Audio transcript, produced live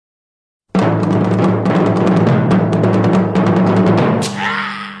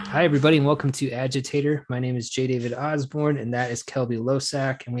Hi, everybody, and welcome to Agitator. My name is J. David Osborne, and that is Kelby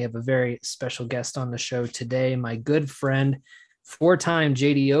Losack. And we have a very special guest on the show today, my good friend, four-time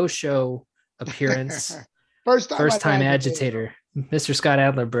JDO show appearance, first-time agitator, Mr. Scott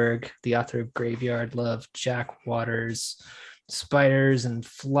Adlerberg, the author of Graveyard Love, Jack Waters, Spiders and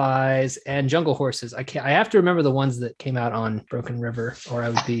Flies, and Jungle Horses. I have to remember the ones that came out on Broken River, or I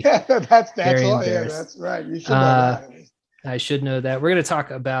would be that's very all. embarrassed. Yeah, that's right. You should know that. I should know that. We're going to talk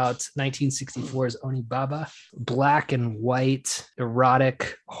about 1964's Onibaba, black and white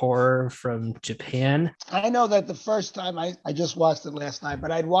erotic horror from Japan. I know that the first time I just watched it last night,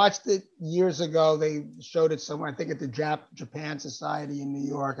 but I'd watched it years ago. They showed it somewhere, I think at the Japan Society in New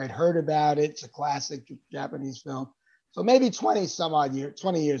York. I'd heard about it. It's a classic Japanese film. So maybe 20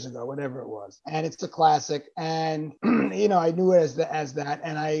 years ago, whatever it was. And it's a classic. And, I knew it as that.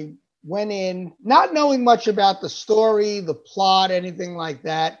 And I went in not knowing much about the story, the plot, anything like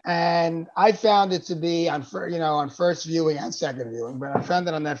that. And I found it to be on first viewing and second viewing, but I found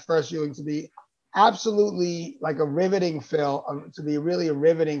it on that first viewing to be absolutely like a riveting film, to be really a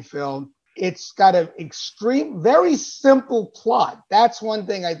riveting film. It's got an very simple plot. That's one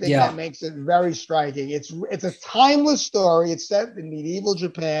thing I think that makes it very striking. It's a timeless story. It's set in medieval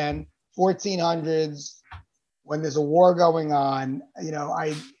Japan, 1400s, when there's a war going on.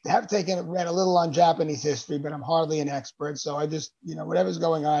 I have read a little on Japanese history, but I'm hardly an expert. So I just, whatever's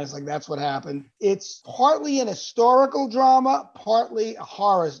going on, it's like, that's what happened. It's partly an historical drama, partly a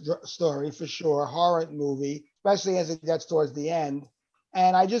horror story for sure, horror movie, especially as it gets towards the end.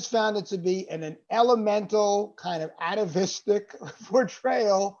 And I just found it to be an elemental kind of atavistic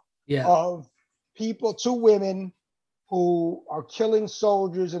portrayal of people, two women who are killing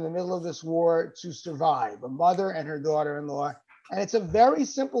soldiers in the middle of this war to survive, a mother and her daughter-in-law. And it's a very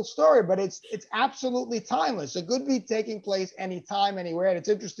simple story, but it's absolutely timeless. It could be taking place anytime, anywhere. And it's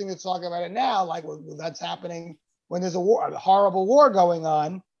interesting to talk about it now, like that's happening when there's a horrible war going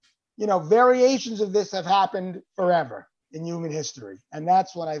on. Variations of this have happened forever in human history. And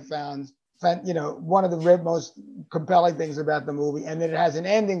that's what I found, one of the most compelling things about the movie. And then it has an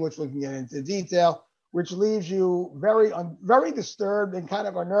ending, which we can get into detail, which leaves you very disturbed and kind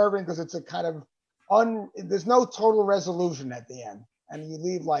of unnerving, because it's a kind of there's no total resolution at the end, and you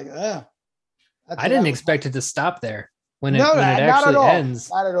leave like, ugh. I didn't expect it to stop there when it actually ends.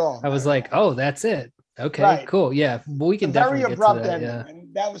 Not at all. I was like, oh, that's it. Okay, right. Cool. Yeah, well, we can definitely get to that. Ending. Yeah,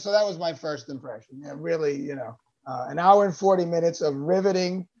 and that was my first impression. Yeah, really, an hour and 40 minutes of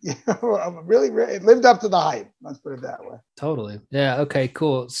riveting. It lived up to the hype. Let's put it that way. Totally. Yeah. Okay,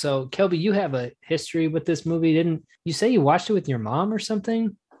 cool. So Kelby, you have a history with this movie. Didn't you say you watched it with your mom or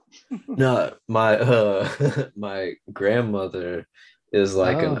something? No, my my grandmother is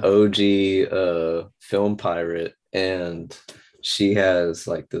like an OG film pirate, and she has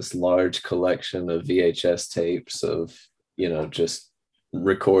like this large collection of VHS tapes of, just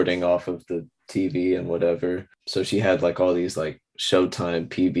recording off of the TV and whatever. So she had like all these like Showtime,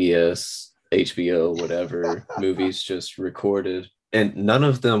 PBS, HBO, whatever movies just recorded, and none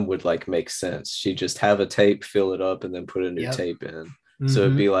of them would like make sense. She'd just have a tape, fill it up, and then put a new tape in. Mm-hmm. So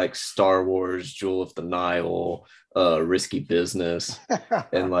it'd be like Star Wars, Jewel of the Nile, Risky Business.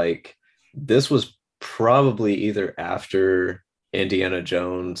 And like this was probably either after Indiana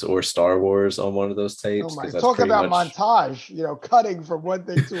Jones or Star Wars on one of those tapes. Oh my, talk about montage, cutting from one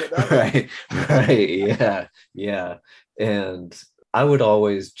thing to another. right. Yeah. And I would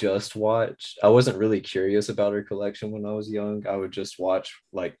always just watch. I wasn't really curious about her collection when I was young. I would just watch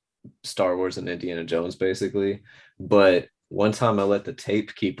like Star Wars and Indiana Jones basically. But one time I let the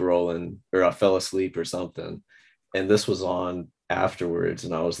tape keep rolling, or I fell asleep or something, and this was on afterwards,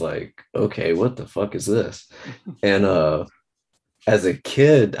 and I was like, okay, what the fuck is this? And as a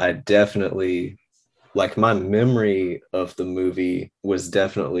kid, I definitely, like, my memory of the movie was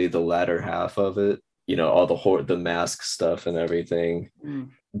definitely the latter half of it, all the mask stuff and everything.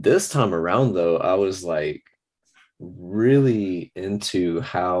 This time around though, I was like really into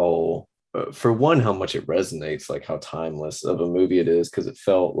how, for one, how much it resonates, like how timeless of a movie it is, because it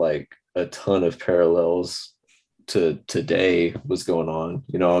felt like a ton of parallels to today was going on.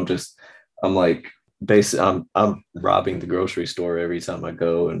 I'm like, I'm robbing the grocery store every time I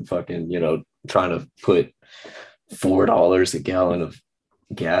go, and fucking, trying to put $4 a gallon of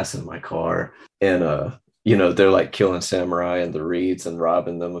gas in my car. And they're like killing samurai and the reeds and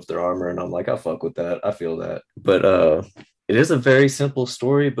robbing them of their armor, and I'm like, I fuck with that. I feel that. But it is a very simple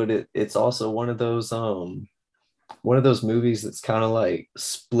story, but it's also one of those movies that's kind of like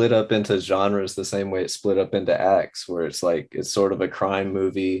split up into genres the same way it split up into acts, where it's like it's sort of a crime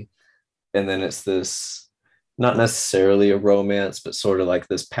movie, and then it's this not necessarily a romance, but sort of like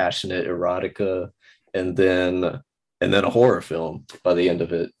this passionate erotica, and then a horror film by the end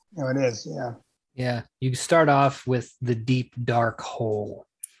of it. No, it is. Yeah. Yeah, you start off with The Deep Dark Hole.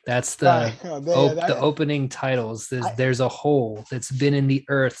 That's Right. the opening titles. There's a hole that's been in the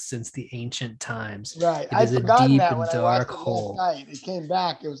earth since the ancient times. Right. It I'd is a forgotten deep that and when I dark watched it hole. last night. It came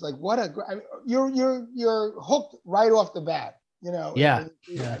back. It was like, what a, I mean, you're hooked right off the bat. You know, Yeah,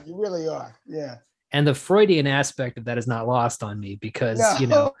 you, yeah. you really are. Yeah. And the Freudian aspect of that is not lost on me because No. you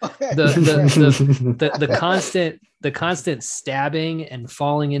know the constant stabbing and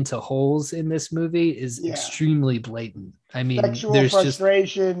falling into holes in this movie is Yeah. extremely blatant. I mean, Sexual there's just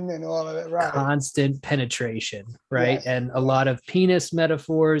frustration and all of it. Right. constant penetration, right? Yes, And a yes. lot of penis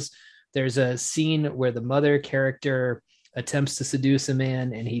metaphors. There's a scene where the mother character attempts to seduce a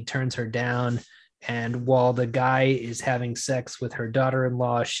man and he turns her down. And while the guy is having sex with her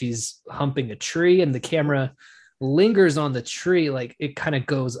daughter-in-law, she's humping a tree and the camera lingers on the tree. Like it kind of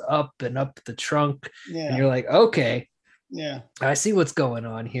goes up and up the trunk. Yeah. And you're like, okay, Yeah. I see what's going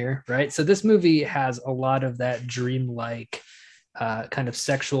on here, right? So this movie has a lot of that dreamlike kind of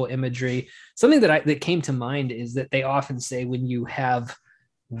sexual imagery. Something that came to mind is that they often say when you have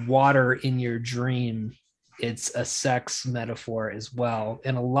water in your dream, it's a sex metaphor as well.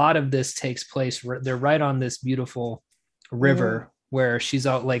 And a lot of this takes place. They're right on this beautiful river where she's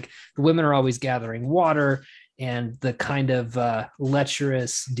out. Like the women are always gathering water, and the kind of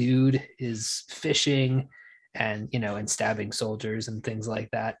lecherous dude is fishing and and stabbing soldiers and things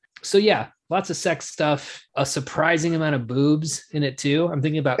like that. So yeah, lots of sex stuff, a surprising amount of boobs in it too. I'm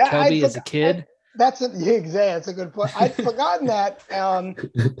thinking about Kelby as a kid. That's a good point. I'd forgotten that.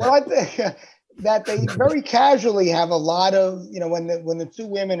 Well, I think that they very casually have a lot of, when the two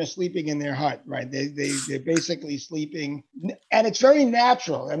women are sleeping in their hut, right? They're basically sleeping, and it's very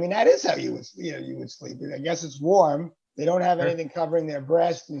natural. I mean, that is how you would sleep. I guess it's warm. They don't have anything covering their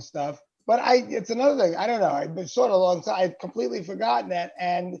breasts and stuff. But it's another thing. I don't know. I've been sort of long time. I'd completely forgotten that.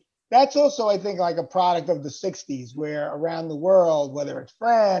 And that's also, I think, like a product of the 60s, where around the world, whether it's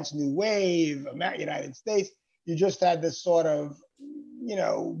France, New Wave, United States, you just had this sort of,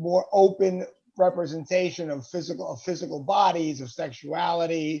 more open representation of physical bodies, of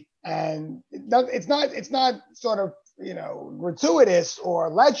sexuality. And it's not sort of, gratuitous or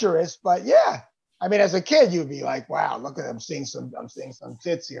lecherous, but yeah. I mean, as a kid, you'd be like, wow, look at them, I'm seeing some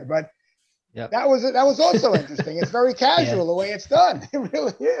tits here. But Yep. That was also interesting. It's very casual the way it's done. It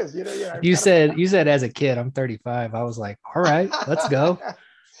really is. You said as a kid, I'm 35. I was like, all right, let's go.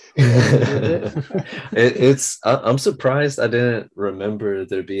 I'm surprised I didn't remember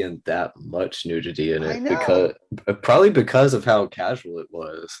there being that much nudity in it, because of how casual it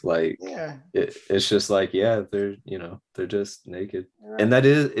was. Like, it's just like, yeah, they're just naked. Right. And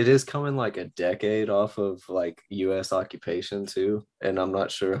it is coming like a decade off of like US occupation too. And I'm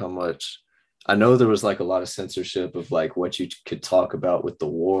not sure how much. I know there was like a lot of censorship of like what you could talk about with the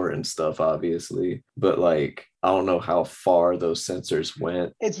war and stuff, obviously, but like I don't know how far those censors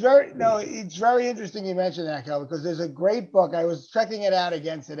went. It's very interesting you mentioned that, Kel, because there's a great book. I was checking it out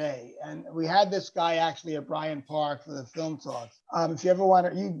again today, and we had this guy actually at Bryant Park for the Film Talks. If you ever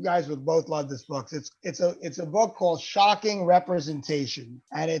want to, you guys would both love this book. It's a book called Shocking Representation,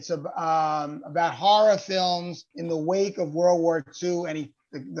 and it's about horror films in the wake of World War II, and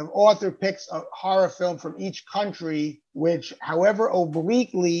the author picks a horror film from each country, which, however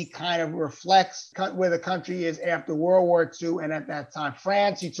obliquely, kind of reflects where the country is after World War II. And at that time,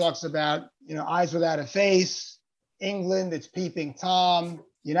 France, he talks about, Eyes Without a Face. England, it's Peeping Tom.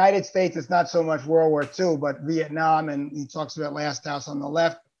 United States, it's not so much World War II, but Vietnam. And he talks about Last House on the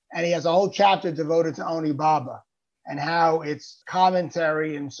Left. And he has a whole chapter devoted to Onibaba and how it's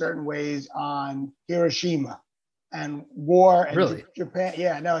commentary in certain ways on Hiroshima and war and Japan.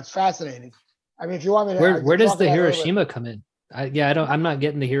 Yeah, no, it's fascinating. I mean, if you want me to, where does the Hiroshima come in? I'm not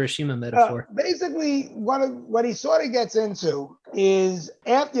getting the Hiroshima metaphor. Basically, what he sort of gets into is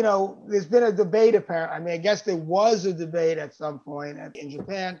after, there's been a debate apparently. I mean, I guess there was a debate at some point in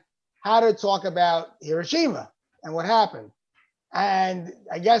Japan how to talk about Hiroshima and what happened. And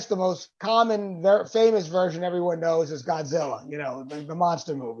I guess the most common, famous version everyone knows is Godzilla, the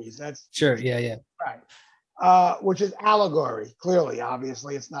monster movies. That's sure. Yeah. Right. Which is allegory. Clearly,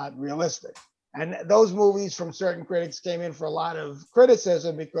 obviously, it's not realistic. And those movies from certain critics came in for a lot of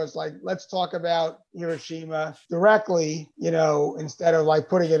criticism because, like, let's talk about Hiroshima directly, instead of like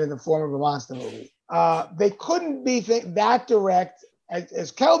putting it in the form of a monster movie. They couldn't be that direct,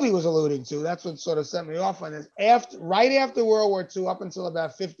 as Kelby was alluding to. That's what sort of set me off on this. Right after World War II, up until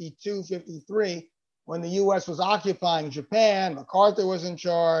about 52, 53, when the U.S. was occupying Japan, MacArthur was in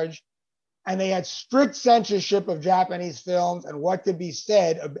charge. and they had strict censorship of Japanese films and what could be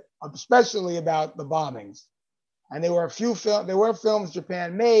said, especially about the bombings. And there were films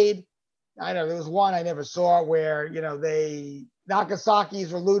Japan made. I know there was one I never saw where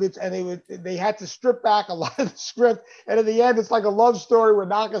Nagasaki's were looted, and they had to strip back a lot of the script. And at the end, it's like a love story where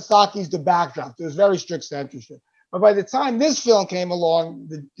Nagasaki's the backdrop. There was very strict censorship. But by the time this film came along,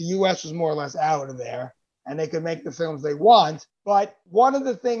 the U.S. was more or less out of there, and they could make the films they want. But one of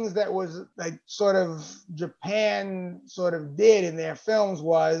the things that was like sort of Japan sort of did in their films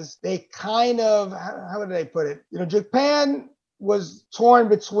was they kind of, how did they put it? Japan was torn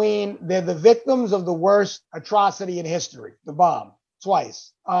between they're the victims of the worst atrocity in history, the bomb,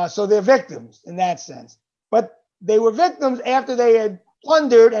 twice. So they're victims in that sense. But they were victims after they had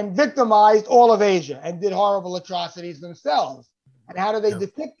plundered and victimized all of Asia and did horrible atrocities themselves. And how do they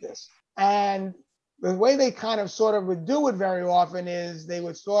depict this? And the way they kind of sort of would do it very often is they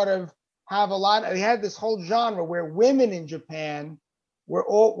would sort of have they had this whole genre where women in Japan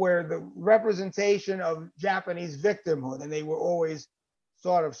were the representation of Japanese victimhood, and they were always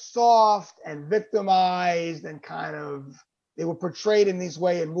sort of soft and victimized, and they were portrayed in this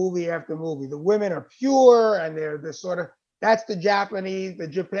way in movie after movie. The women are pure, and they're sort of, that's the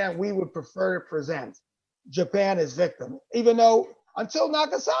Japan we would prefer to present. Japan as victim, even though until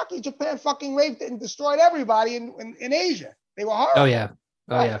Nagasaki, Japan fucking raped and destroyed everybody in Asia. They were horrible. Oh yeah,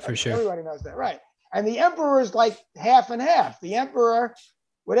 right? Yeah, for sure. Everybody knows that, right? And the emperor is like half and half. The emperor,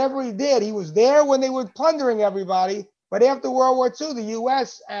 whatever he did, he was there when they were plundering everybody. But after World War II, the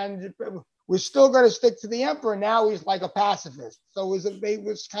U.S. and we're still going to stick to the emperor. Now he's like a pacifist. So it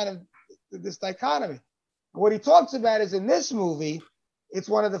was kind of this dichotomy. What he talks about is in this movie, it's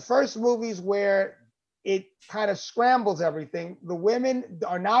one of the first movies where it kind of scrambles everything. The women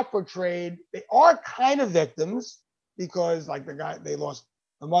are not portrayed. They are kind of victims because, like the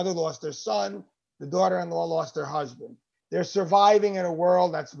mother lost their son. The daughter-in-law lost her husband. They're surviving in a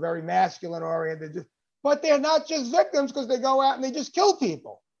world that's very masculine oriented, but they're not just victims because they go out and they just kill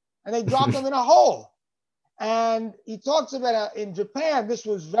people and they drop them in a hole. And he talks about how in Japan, this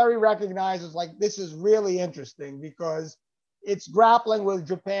was very recognized as like, this is really interesting because it's grappling with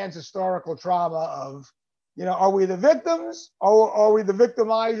Japan's historical trauma of, are we the victims or are we the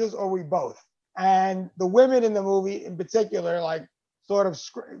victimizers or are we both? And the women in the movie in particular, like sort of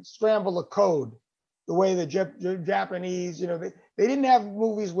scramble a code. The way the Japanese, they didn't have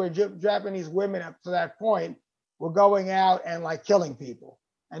movies where Japanese women up to that point were going out and like killing people.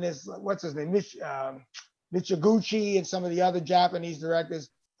 And there's, what's his name? Michiguchi and some of the other Japanese directors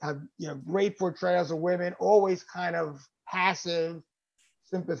have, great portrayals of women, always kind of passive,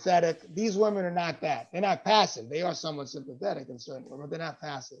 sympathetic. These women are not that. They're not passive. They are somewhat sympathetic in certain ways, but they're not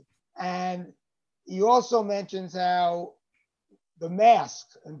passive. And he also mentions how the mask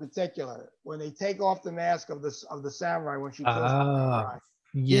in particular, when they take off the mask of the samurai when she kills the samurai,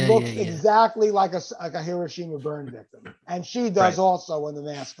 he looks exactly like a Hiroshima burn victim. And she does also when the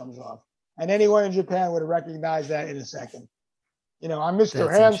mask comes off. And anyone in Japan would recognize that in a second. I'm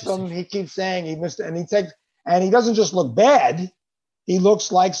Mr. Handsome. He keeps saying and he doesn't just look bad. He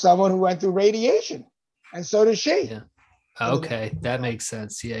looks like someone who went through radiation. And so does she. Yeah. Okay, that makes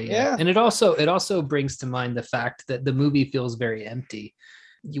sense. Yeah. And it also brings to mind the fact that the movie feels very empty.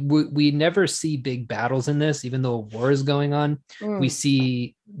 We never see big battles in this, even though a war is going on. We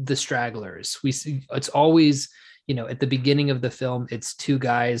see the stragglers. We see it's always, at the beginning of the film, it's two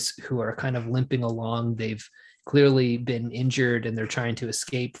guys who are kind of limping along. They've clearly been injured and they're trying to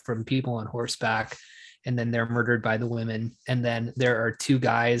escape from people on horseback, and then they're murdered by the women. And then there are two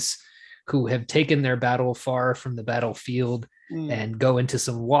guys who have taken their battle far from the battlefield and go into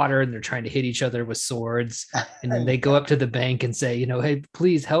some water, and they're trying to hit each other with swords. And then they go up to the bank and say, hey,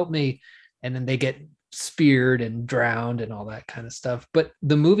 please help me. And then they get speared and drowned and all that kind of stuff. But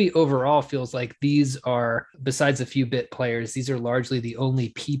the movie overall feels like these are, besides a few bit players, these are largely the only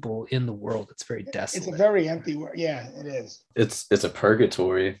people in the world. It's very desolate. It's a very empty world. Yeah, it is. It's a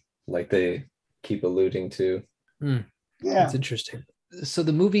purgatory, like they keep alluding to. Yeah, it's interesting. So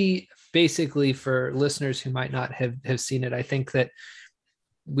the movie, basically, for listeners who might not have seen it, I think that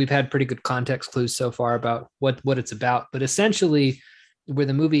we've had pretty good context clues so far about what it's about. But essentially, where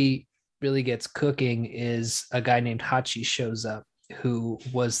the movie really gets cooking is a guy named Hachi shows up, who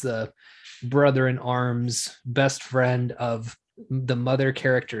was the brother-in-arms, best friend of the mother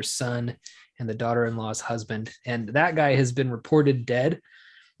character's son and the daughter-in-law's husband. And that guy has been reported dead.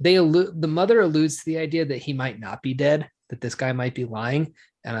 The mother alludes to the idea that he might not be dead, that this guy might be lying.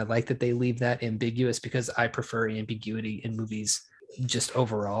 And I like that they leave that ambiguous because I prefer ambiguity in movies just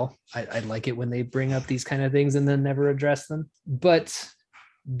overall. I like it when they bring up these kind of things and then never address them. But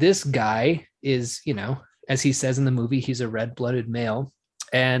this guy is, as he says in the movie, he's a red-blooded male.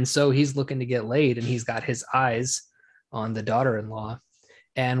 And so he's looking to get laid, and he's got his eyes on the daughter-in-law.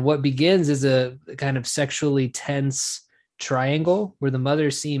 And what begins is a kind of sexually tense triangle where the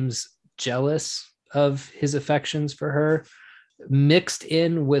mother seems jealous of his affections for her, mixed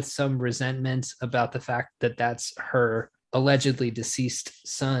in with some resentment about the fact that that's her allegedly deceased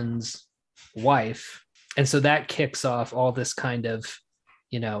son's wife. And so that kicks off all this kind of,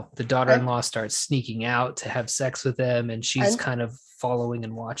 the daughter-in-law starts sneaking out to have sex with him, and she's kind of following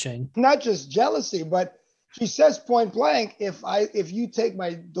and watching. Not just jealousy, but she says point blank, if you take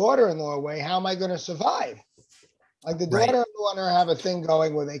my daughter-in-law away, how am I going to survive? Like the daughter-in-law and her have a thing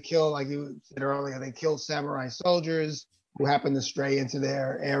going where they kill, like you said earlier, they kill samurai soldiers who happen to stray into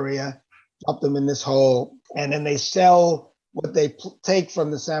their area, dump them in this hole, and then they sell what they take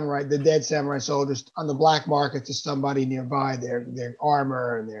from the dead samurai soldiers on the black market to somebody nearby, their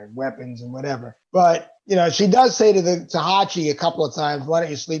armor and their weapons and whatever. But, she does say to Hachi a couple of times, why don't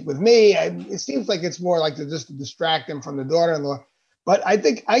you sleep with me? It seems like it's more like just to distract him from the daughter-in-law. But I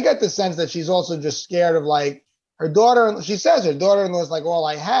think I got the sense that she's also just scared of like her daughter. She says her daughter-in-law is like all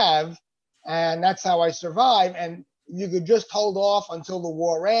I have, and that's how I survive. And you could just hold off until the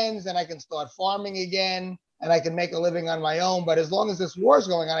war ends, and I can start farming again, and I can make a living on my own. But as long as this war is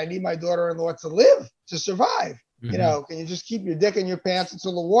going on, I need my daughter-in-law to live, to survive. Mm-hmm. Can you just keep your dick in your pants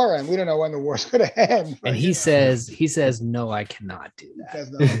until the war ends? We don't know when the war's going to end. And he says, no, I cannot do that.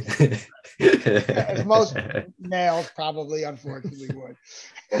 Says, no, I cannot. As most males probably, unfortunately, would.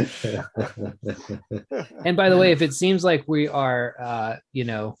 And by the way, if it seems like we are,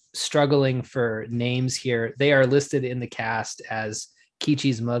 struggling for names here, they are listed in the cast as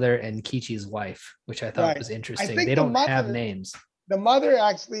Kichi's mother and Kichi's wife, which I thought was interesting. They don't have names. The mother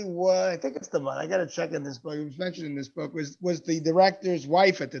actually was, I think it's the mother. I got to check in this book. It was mentioned in this book, was the director's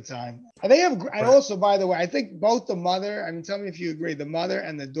wife at the time. And they have, and also, by the way, I think both the mother, tell me if you agree, the mother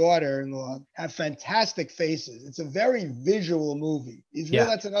and the daughter-in-law have fantastic faces. It's a very visual movie.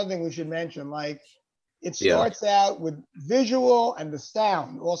 That's another thing we should mention. Like, it starts out with visual and the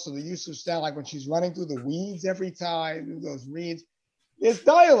sound, also the use of sound, like when she's running through the weeds every time, those reeds. There's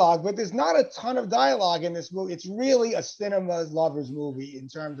dialogue, but there's not a ton of dialogue in this movie. It's really a cinema lover's movie in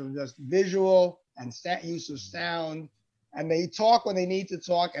terms of just visual and use of sound. And they talk when they need to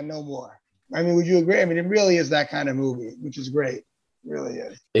talk and no more. Would you agree? It really is that kind of movie, which is great. It really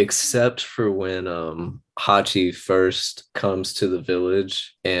is. Except for when Hachi first comes to the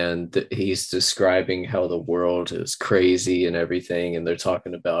village and he's describing how the world is crazy and everything. And they're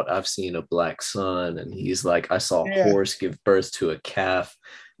talking about, I've seen a black sun. And he's like, I saw a horse give birth to a calf.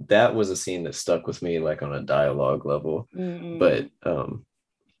 That was a scene that stuck with me, like on a dialogue level. Mm-hmm. But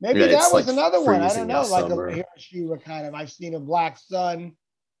maybe that was like another one. I don't know, like a Hiroshima kind of, I've seen a black sun.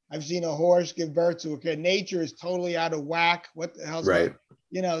 I've seen a horse give birth to a kid. Nature is totally out of whack. What the hell's right?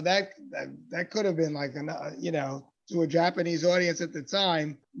 That could have been like to a Japanese audience at the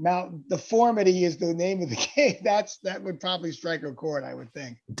time. Mount Deformity is the name of the game. That would probably strike a chord, I would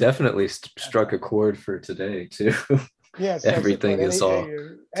think. Definitely struck a chord for today too. Yes, everything is all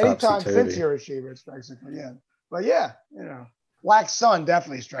anytime since Hiroshima it strikes a chord. Yeah, but Black Sun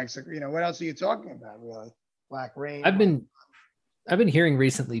definitely strikes a. What else are you talking about? Really, Black Rain. I've been hearing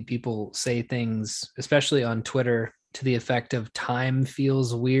recently people say things, especially on Twitter, to the effect of time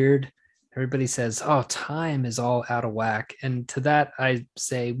feels weird. Everybody says, oh, time is all out of whack. And to that, I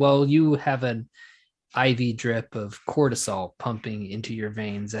say, well, you have an IV drip of cortisol pumping into your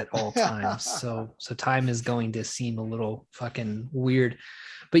veins at all times. So time is going to seem a little fucking weird.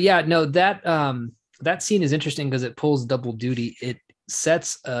 But yeah, no, that scene is interesting because it pulls double duty. It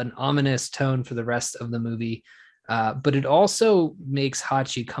sets an ominous tone for the rest of the movie. But it also makes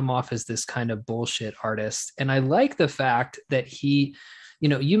Hachi come off as this kind of bullshit artist. And I like the fact that he,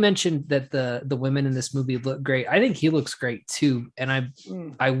 you mentioned that the women in this movie look great. I think he looks great too. And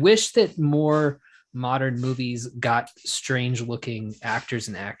I wish that more modern movies got strange looking actors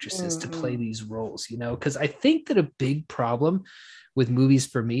and actresses to play these roles, because I think that a big problem with movies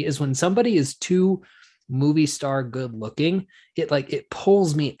for me is when somebody is too movie star good looking, it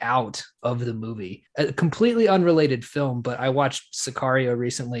pulls me out of the movie. A completely unrelated film, but I watched Sicario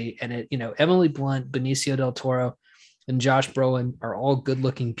recently, and Emily Blunt, Benicio del Toro, and Josh Brolin are all good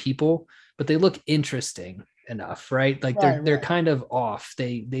looking people, but they look interesting enough, right? Like they're kind of off.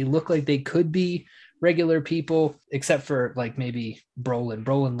 They look like they could be regular people, except for like maybe Brolin.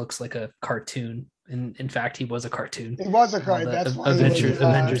 Brolin looks like a cartoon. And in fact, he was a cartoon. He was a cartoon. That's why Avengers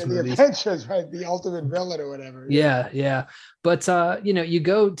movies. The Avengers, right? The ultimate villain or whatever. Yeah. But you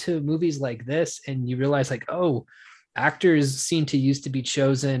go to movies like this and you realize like, oh, actors seem to used to be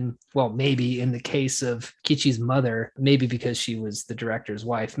chosen, well, maybe in the case of Kichi's mother, maybe because she was the director's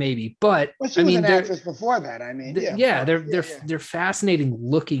wife, maybe, but Well, she I was mean, an actress before that. I mean, yeah, yeah, of course. they're fascinating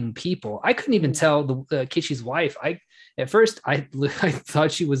looking people. I couldn't even tell the Kichi's wife. At first I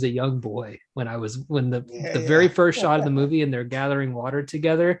thought she was a young boy when the very first shot of the movie and they're gathering water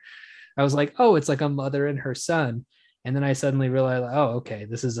together. I was like, oh, it's like a mother and her son. And then I suddenly realized, oh, okay,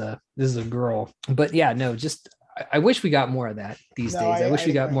 this is a girl. But yeah, no, just I wish we got more of that these days. I wish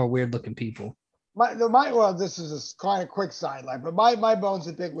we got more weird looking people. Well, this is a kind of quick sideline, but my bones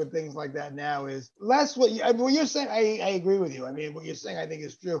to pick with things like that now is less what you're saying. I agree with you. I mean, what you're saying, I think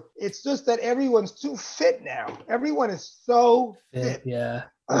is true. It's just that everyone's too fit now. Everyone is so fit. Yeah.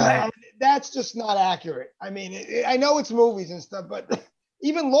 Right. And that's just not accurate. I mean, I know it's movies and stuff, but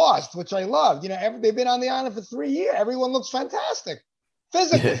even Lost, which I loved, they've been on the island for 3 years. Everyone looks fantastic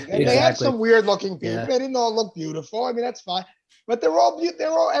physically. Exactly. They have some weird looking people. Yeah. They didn't all look beautiful. I mean, that's fine. But they're all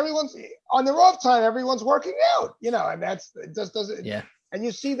everyone's on their off time. Everyone's working out, and it just doesn't. Yeah. And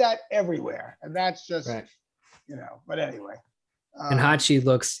you see that everywhere, and that's just, right. But anyway. And Hachi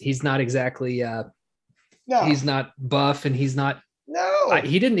he's not exactly. No. He's not buff, and he's not. No.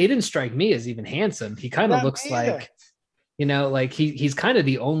 He didn't strike me as even handsome. He kind of looks like, like he's kind of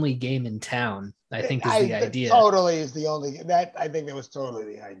the only game in town. I think is the idea. Totally is the only that I think that was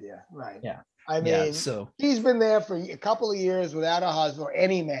totally the idea, right? Yeah. I mean, he's been there for a couple of years without a husband, or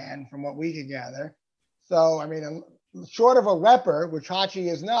any man, from what we can gather. So, I mean, short of a repper, which Hachi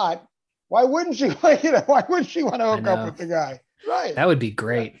is not, why wouldn't she? Why would she want to hook up with the guy? Right. That would be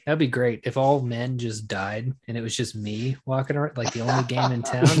great. That'd be great if all men just died and it was just me walking around, like the only game in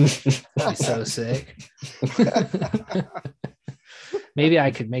town. That'd be so sick. Maybe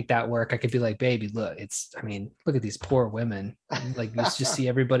I could make that work. I could be like, baby, look, look at these poor women. Like, you just see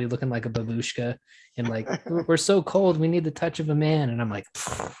everybody looking like a babushka, and like, we're so cold. We need the touch of a man. And I'm like,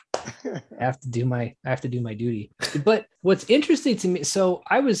 I have to do my duty. But what's interesting to me, so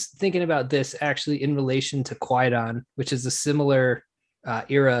I was thinking about this actually in relation to Kwaidan, which is a similar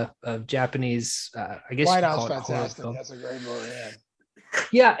era of Japanese, I guess. Kwaidan's fantastic. That's a great movie. Yeah.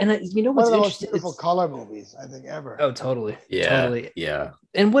 Yeah, and what's one of the most beautiful color movies I think ever. Oh, totally. Yeah, totally. Yeah.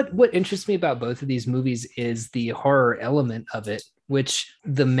 And what interests me about both of these movies is the horror element of it, which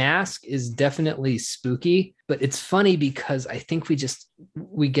The Mask is definitely spooky, but it's funny because I think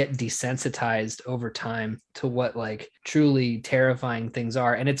we get desensitized over time to what like truly terrifying things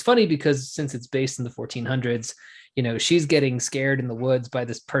are. And it's funny because since it's based in the 1400s, she's getting scared in the woods by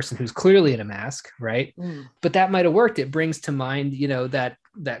this person who's clearly in a mask, right? But that might have worked. It brings to mind,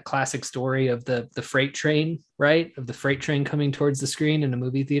 that classic story of the freight train, right? Of the freight train coming towards the screen in a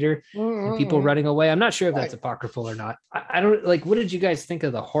movie theater and people running away. I'm not sure if that's apocryphal or not. I don't like, what did you guys think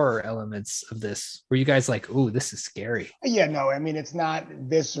of the horror elements of this? Were you guys like, ooh, this is scary? Yeah, no, I mean, it's not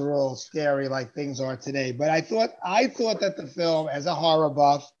visceral, scary like things are today. But I thought that the film, as a horror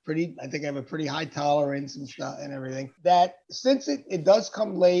buff, I think I have a pretty high tolerance and stuff and everything, that since it does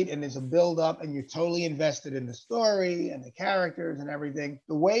come late and there's a build up and you're totally invested in the story and the characters and everything,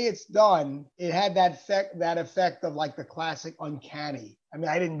 the way it's done, it had that effect of like the classic uncanny. I mean,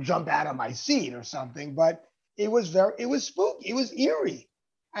 I didn't jump out of my seat or something, but it was spooky. It was eerie.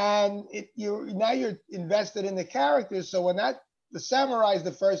 And you're invested in the characters. So when the samurai is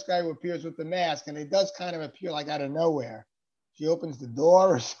the first guy who appears with the mask, and it does kind of appear like out of nowhere. She opens the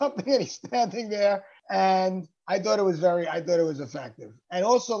door or something and he's standing there. And I thought it was effective. And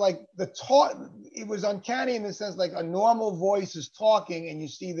also like it was uncanny in the sense like a normal voice is talking and you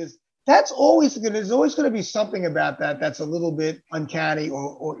see this. There's always going to be something about that that's a little bit uncanny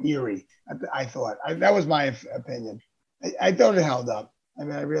or eerie. I thought that was my opinion. I thought it held up. I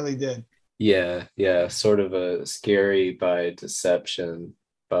mean, I really did. Yeah. Sort of a scary by deception,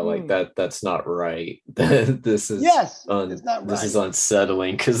 but like that's not right. This is it's not right. This is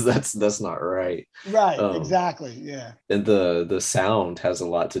unsettling because that's not right. Right, exactly. Yeah. And the sound has a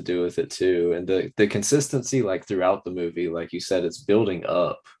lot to do with it too. And the consistency, like throughout the movie, like you said, it's building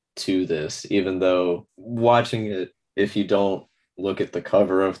up to this, even though watching it, if you don't look at the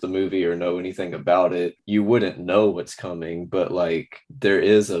cover of the movie or know anything about it, you wouldn't know what's coming. But like there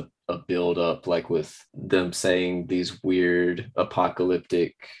is a build up, like with them saying these weird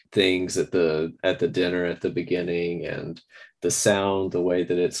apocalyptic things at the dinner at the beginning, and the sound, the way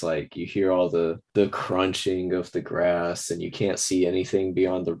that it's like you hear all the crunching of the grass and you can't see anything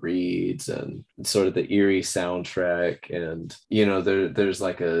beyond the reeds, and sort of the eerie soundtrack, and there's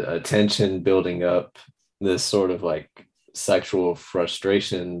like a tension building up, this sort of like sexual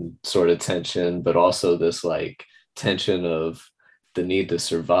frustration sort of tension, but also this like tension of the need to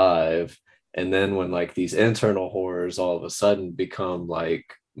survive. And then when like these internal horrors all of a sudden become like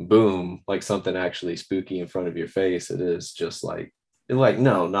boom, like something actually spooky in front of your face, it is just like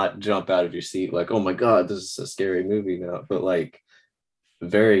no, not jump out of your seat like, oh my God, this is a scary movie now, but like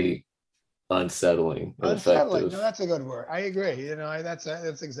very unsettling and Unsettling. No, effective. that's a good word. I agree.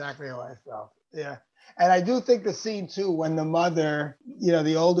 That's exactly how I felt. Yeah. And I do think the scene too, when the mother,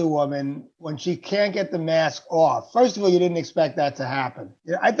 the older woman, when she can't get the mask off. First of all, you didn't expect that to happen.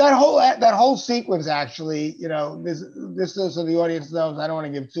 That whole sequence actually, this so the audience knows. I don't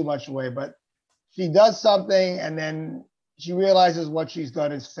want to give too much away, but she does something and then she realizes what she's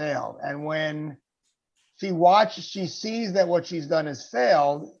done has failed. And when she sees that what she's done has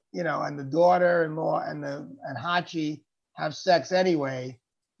failed, and the daughter-in-law and Hachi have sex anyway.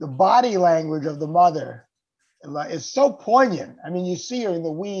 The body language of the mother is so poignant. I mean, you see her in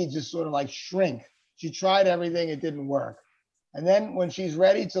the weeds just sort of like shrink. She tried everything, it didn't work. And then when she's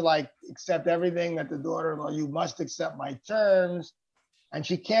ready to like accept everything that the daughter-in-law, you must accept my terms, and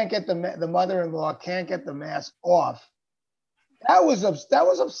she can't get the mother-in-law can't get the mask off. That was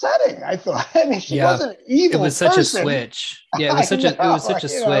upsetting. I thought. I mean, she wasn't an evil. It was such person. a switch. Yeah, it was such a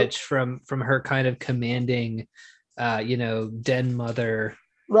switch from her kind of commanding, den mother,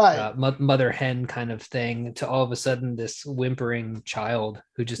 right, mother hen kind of thing, to all of a sudden this whimpering child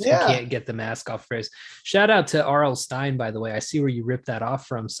who can't get the mask off face. Shout out to R.L. Stine, by the way. I see where you ripped that off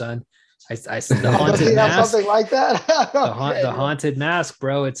from, son. The haunted mask, something like that. The haunted mask,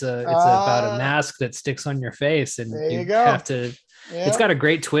 bro. It's about a mask that sticks on your face, and you have to. Yeah. It's got a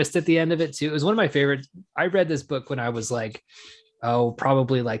great twist at the end of it too. It was one of my favorites. I read this book when I was like,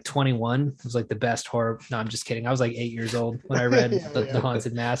 probably like 21. It was like the best horror. No, I'm just kidding. I was like 8 years old when I read the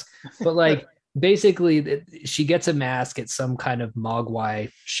haunted mask. But like, basically, she gets a mask at some kind of Mogwai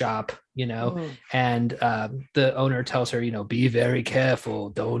shop, and the owner tells her, be very careful.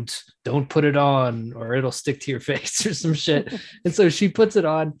 Don't put it on, or it'll stick to your face or some shit. And so she puts it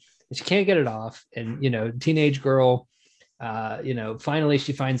on, and she can't get it off. And teenage girl. Finally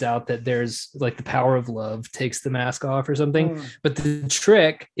she finds out that there's like the power of love takes the mask off or something. But the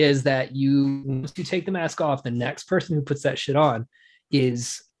trick is that once you take the mask off, the next person who puts that shit on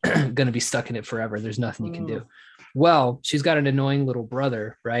is going to be stuck in it forever. There's nothing you can do. Well, she's got an annoying little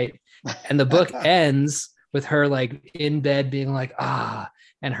brother, right? And the book ends with her like in bed being like,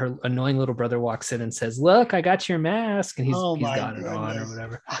 and her annoying little brother walks in and says, "Look, I got your mask," and he's got it on or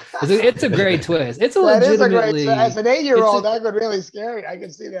whatever. It's a great twist. It's legitimately as an 8-year-old, that could really scary. I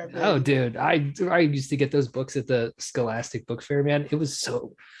can see that. Oh, dude, I used to get those books at the Scholastic Book Fair, man. It was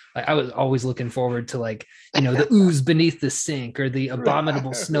so. I was always looking forward to the ooze beneath the sink or the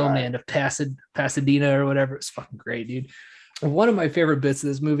abominable snowman of Pasadena or whatever. It's fucking great, dude. One of my favorite bits of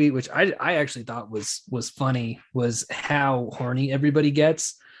this movie, which I actually thought was funny, was how horny everybody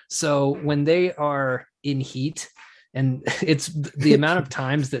gets. So when they are in heat, and it's the amount of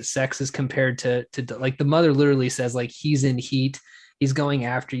times that sex is compared to like the mother literally says like he's in heat. He's going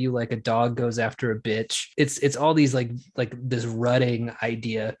after you like a dog goes after a bitch. It's all these like this rutting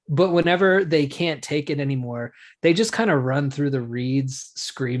idea. But whenever they can't take it anymore, they just kind of run through the reeds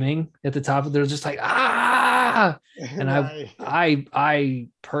screaming at the top of. They're just like ah, and right. I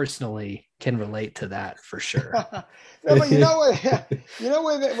personally can relate to that for sure. No, but you know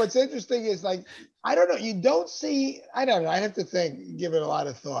what? What's interesting is like I don't know. You don't see. I don't know. I have to think, give it a lot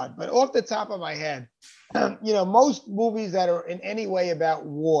of thought. But off the top of my head. Most movies that are in any way about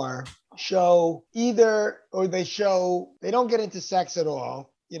war show they don't get into sex at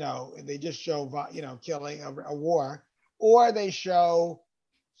all. They just show, killing a war, or they show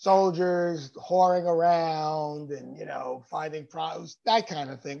soldiers whoring around and, finding problems, that kind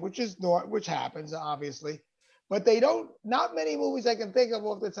of thing, which happens obviously. But not many movies I can think of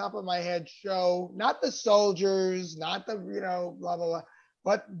off the top of my head show, not the soldiers, not the, blah, blah, blah,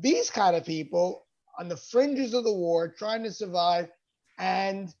 but these kind of people on the fringes of the war, trying to survive.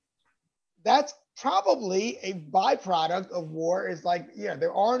 And that's probably a byproduct of war is like,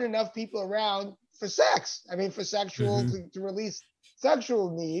 there aren't enough people around for sex. I mean, for sexual, to release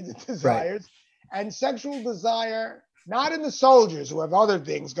sexual needs and desires. Right. And sexual desire, not in the soldiers who have other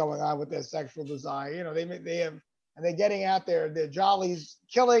things going on with their sexual desire. They have, and they're getting out there, their jollies,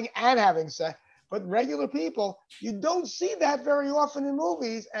 killing and having sex. But regular people, you don't see that very often in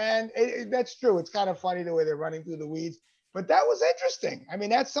movies. And that's true. It's kind of funny the way they're running through the weeds. But that was interesting. I mean,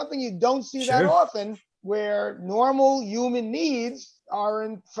 that's something you don't see that often, where normal human needs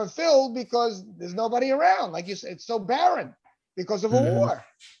aren't fulfilled because there's nobody around. Like you said, it's so barren because of a war,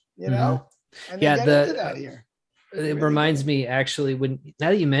 And they get into that here. It reminds me, actually, now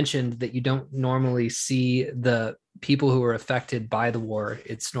that you mentioned that you don't normally see the people who are affected by the war.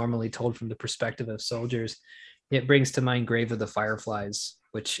 It's normally told from the perspective of soldiers. It brings to mind Grave of the Fireflies,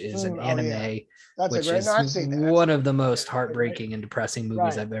 which is an Oh, yeah. anime, That's a which great. is No, I've seen that. one of the most heartbreaking and depressing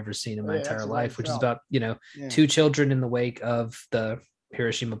movies Right. I've ever seen in Oh, my yeah, that's entire a great life, which is film. about, Yeah. two children in the wake of the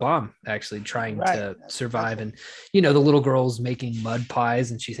Hiroshima bomb actually trying Right. to That's survive. what- And the little girl's making mud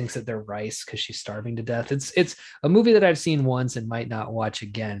pies and she thinks that they're rice because she's starving to death. It's a movie that I've seen once and might not watch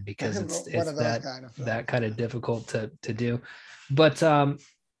again because One it's of those that kind of films. that kind of difficult to do. But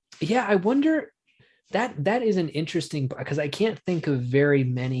yeah, I wonder, that is an interesting, because I can't think of very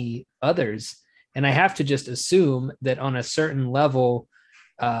many others, and I have to just assume that on a certain level,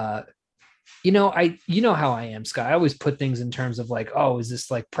 uh how I am, Scott. I always put things in terms of like, oh, is this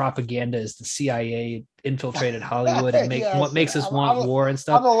like propaganda? Is the CIA infiltrated Hollywood and what makes us want war and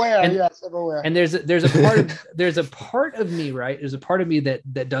stuff? I'm aware. And, yes, I'm aware. and there's a part of me, right? There's a part of me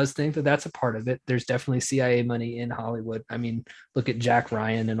that does think that that's a part of it. There's definitely CIA money in Hollywood. I mean, look at Jack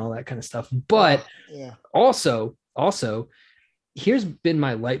Ryan and all that kind of stuff. But also, here's been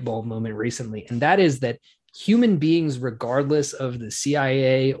my light bulb moment recently, and that is that human beings, regardless of the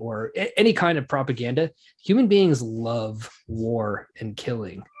CIA or any kind of propaganda, human beings love war and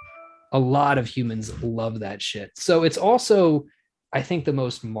killing. A lot of humans love that shit. So it's also, I think, the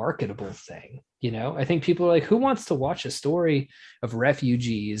most marketable thing. I think people are like, who wants to watch a story of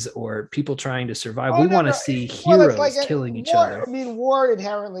refugees or people trying to survive? We want to see heroes killing each other. I mean, war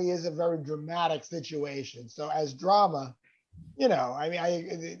inherently is a very dramatic situation. So as drama, I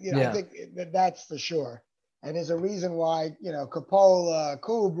think that's for sure. And there's a reason why, Coppola,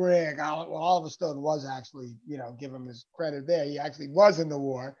 Kubrick, Oliver Stone was actually, give him his credit there. He actually was in the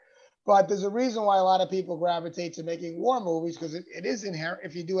war. But there's a reason why a lot of people gravitate to making war movies, because it is inherent.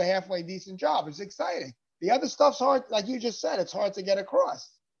 If you do a halfway decent job, it's exciting. The other stuff's hard, like you just said, it's hard to get across.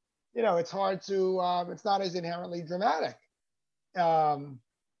 It's hard to, it's not as inherently dramatic.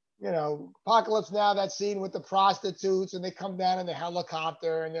 Apocalypse Now, that scene with the prostitutes and they come down in the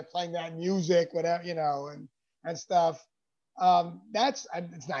helicopter and they're playing that music, whatever, and stuff.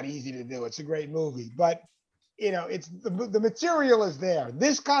 It's not easy to do. It's a great movie, but it's the material is there.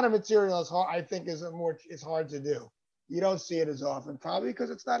 This kind of material is hard, I think, it's hard to do. You don't see it as often, probably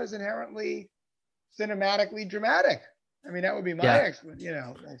because it's not as inherently cinematically dramatic. I mean, that would be my explanation.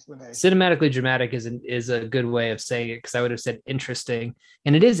 Cinematically dramatic is a good way of saying it, because I would have said interesting,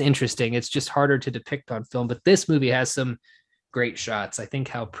 and it is interesting. It's just harder to depict on film. But this movie has some great shots. I think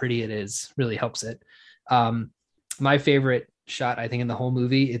how pretty it is really helps it. My favorite shot, I think, in the whole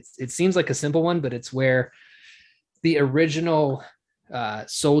movie, it seems like a simple one, but it's where the original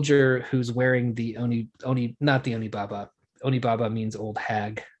soldier who's wearing the not the Onibaba. Onibaba means old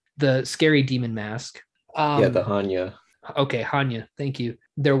hag. The scary demon mask. The Hanya. Okay, Hanya, thank you.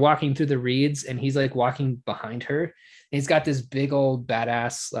 They're walking through the reeds and he's like walking behind her. And he's got this big old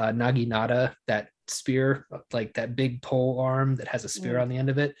badass naginata, that spear, like that big pole arm that has a spear on the end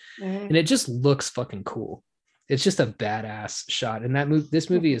of it. And it just looks fucking cool. It's just a badass shot. And this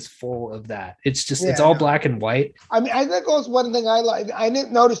movie is full of that. It's just, it's all black and white. I mean, I think also one thing I like, I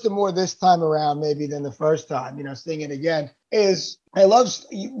didn't notice it more this time around, maybe than the first time, seeing it again, is I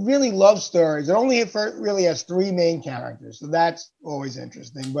really love stories. It only really has three main characters. So that's always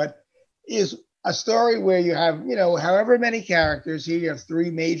interesting, but is a story where you have, however many characters. Here you have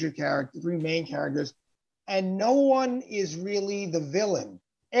three main characters, and no one is really the villain.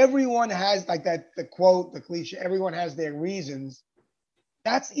 Everyone has, like that, the quote, the cliche, everyone has their reasons.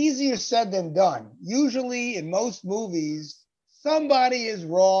 That's easier said than done. Usually in most movies, somebody is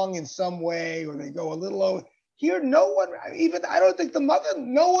wrong in some way, or they go a little over. Here, no one, I don't think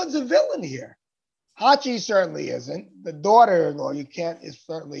no one's a villain here. Hachi certainly isn't. The daughter-in-law,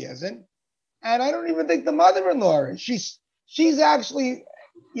 certainly isn't. And I don't even think the mother-in-law is. She's actually,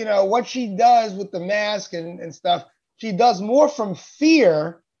 what she does with the mask and stuff, she does more from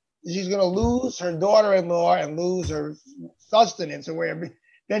fear. She's going to lose her daughter-in-law and lose her sustenance or whatever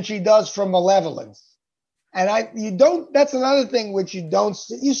than she does from malevolence. And that's another thing which you don't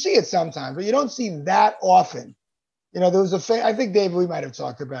see. You see it sometimes, but you don't see that often. There was I think, Dave, we might have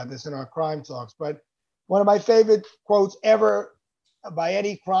talked about this in our crime talks, but one of my favorite quotes ever by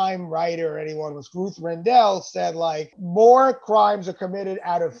any crime writer or anyone was Ruth Rendell said, like, more crimes are committed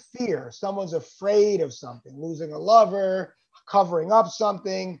out of fear. Someone's afraid of something, losing a lover, covering up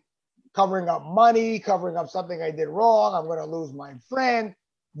something, covering up money, covering up something I did wrong. I'm going to lose my friend,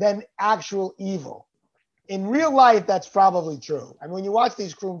 than actual evil. In real life, that's probably true. I mean, when you watch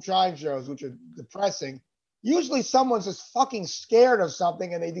these crime shows, which are depressing, usually someone's just fucking scared of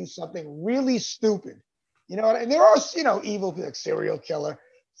something and they do something really stupid. And there are, evil, like serial killer.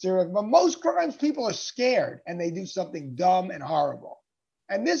 serial, but most crimes people are scared and they do something dumb and horrible.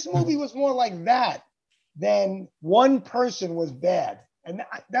 And this movie was more like that than one person was bad. And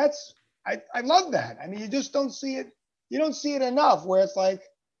I love that. I mean, you just don't see it. You don't see it enough where it's like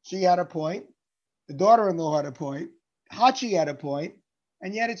she had a point, the daughter-in-law had a point, Hachi had a point,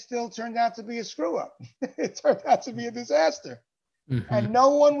 and yet it still turned out to be a screw up. It turned out to be a disaster. Mm-hmm. And no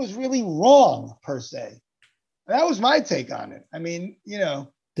one was really wrong per se. That was my take on it. I mean, you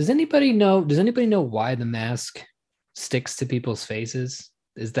know. Does anybody know why the mask sticks to people's faces?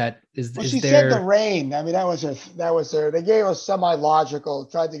 She said the rain. I mean, that was her. They gave us semi-logical,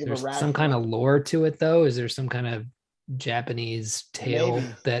 tried to give a rational. Some kind of lore to it, though. Is there some kind of Japanese tale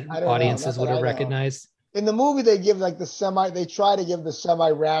that audiences would have recognized? In the movie, they give like they try to give the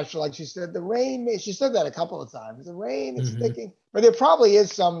semi-rational, like she said, the rain, she said that a couple of times. The rain is sticking. But there probably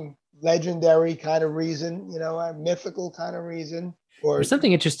is some legendary kind of reason, you know, a mythical kind of reason. Or there's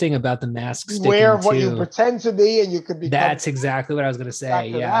something interesting about the mask sticking beware of what you pretend to be and you could be. That's exactly what I was going to say.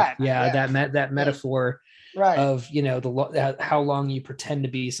 Yeah. That metaphor of, you know, how long you pretend to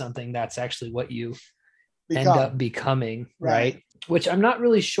be something, that's actually what you end up becoming, right? Which I'm not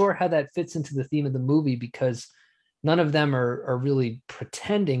really sure how that fits into the theme of the movie, because none of them are really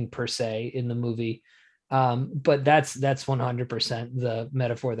pretending per se in the movie. But that's 100% the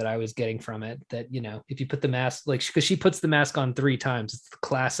metaphor that I was getting from it, that, you know, if you put the mask, like, because she puts the mask on 3 times, it's the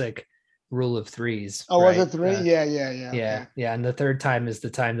classic rule of 3s. Oh, right? Was it 3? Yeah. And the 3rd time is the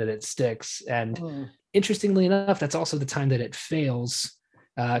time that it sticks. And interestingly enough, that's also the time that it fails,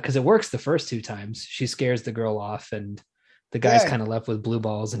 because it works the first 2 times. She scares the girl off and the guy's kind of left with blue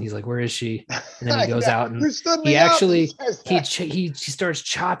balls, and he's like, where is she? And then he goes out and he starts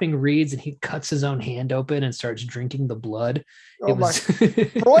chopping reeds, and he cuts his own hand open and starts drinking the blood.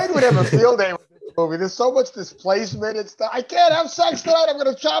 Freud would have a field day with this movie. There's so much displacement. I can't have sex tonight. I'm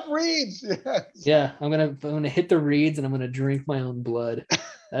going to chop reeds. Yeah. I'm going to hit the reeds and I'm going to drink my own blood.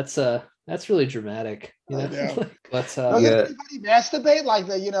 That's really dramatic, you know. But anybody masturbate like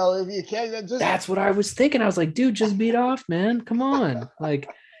that? You know, if you can't, that's what I was thinking. I was like, dude, just beat off, man. Come on, like,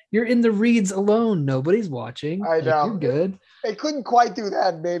 you're in the reeds alone. Nobody's watching. I know. You're good. They couldn't quite do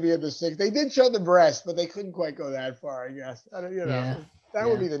that. Maybe in the 6th, they did show the breast, but they couldn't quite go that far. I guess. That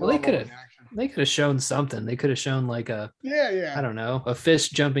would be the normal reaction. They could have shown something. They could have shown like a I don't know, a fish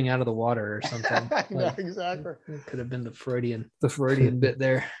jumping out of the water or something. Like, exactly. It could have been the Freudian bit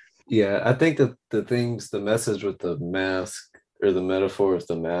there. Yeah, I think that the message with the mask, or the metaphor of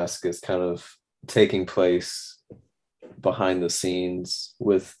the mask, is kind of taking place behind the scenes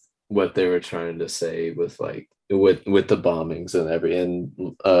with what they were trying to say with with the bombings and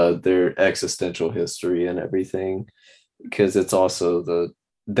their existential history and everything, because it's also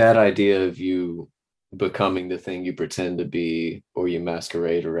that idea of you becoming the thing you pretend to be or you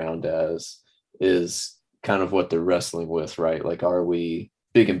masquerade around as is kind of what they're wrestling with, right? Like, are we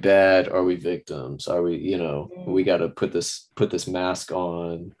big and bad? Are we victims? Are we, you know, we got to put this mask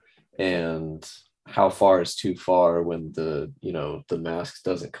on, and how far is too far when the mask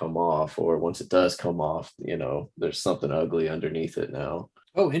doesn't come off, or once it does come off, you know, there's something ugly underneath it now.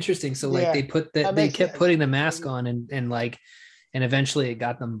 Oh, interesting. So like they kept putting the mask on and eventually it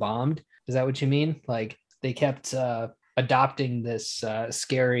got them bombed. Is that what you mean? Like they kept adopting this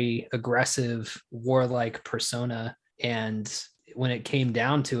scary, aggressive, warlike persona, and when it came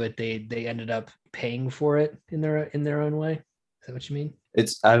down to it, they ended up paying for it in their own way. Is that what you mean?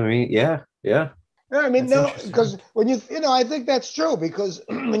 Yeah, I mean, no, because when I think that's true, because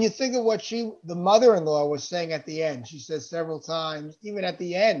when you think of what the mother-in-law was saying at the end, she says several times, even at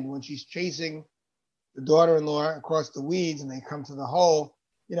the end when she's chasing the daughter-in-law across the weeds and they come to the hole,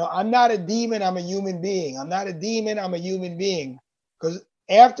 you know, I'm not a demon, I'm a human being. I'm not a demon, I'm a human being. Because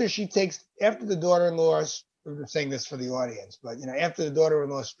after the daughter-in-law, I'm saying this for the audience, but you know, after the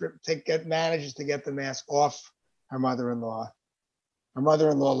daughter-in-law manages to get the mask off her mother-in-law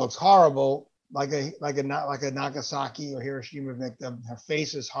looks horrible, like a Nagasaki or Hiroshima victim. Her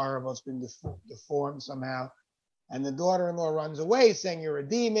face is horrible; it's been deformed somehow. And the daughter-in-law runs away, saying you're a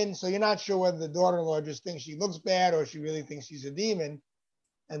demon. So you're not sure whether the daughter-in-law just thinks she looks bad or she really thinks she's a demon.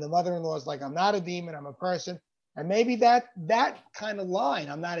 And the mother-in-law is like, I'm not a demon, I'm a person. And maybe that kind of line,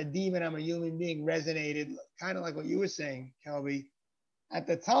 I'm not a demon, I'm a human being, resonated kind of like what you were saying, Kelby. At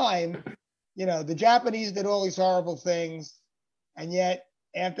the time, you know, the Japanese did all these horrible things. And yet,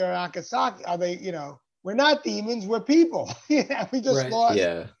 after Nagasaki, we're not demons, we're people. We just lost.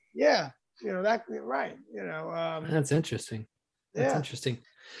 Yeah. You know, right. You know, that's interesting. That's interesting.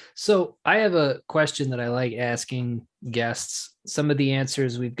 So I have a question that I like asking guests. Some of the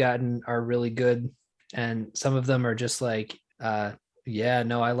answers we've gotten are really good, and some of them are just like Yeah,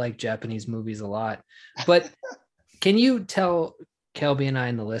 no, I like Japanese movies a lot. But can you tell Kelby and I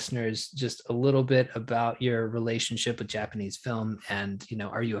and the listeners just a little bit about your relationship with Japanese film? And,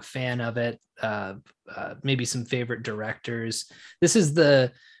 are you a fan of it? Maybe some favorite directors. This is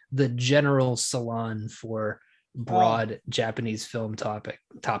the general salon for broad Japanese film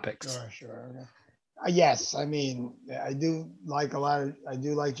topics. Sure. Yes, I mean, I do like I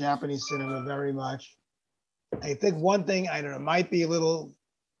do like Japanese cinema very much. I think one thing, I don't know, might be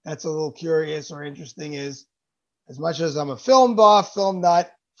that's a little curious or interesting is, as much as I'm a film buff, film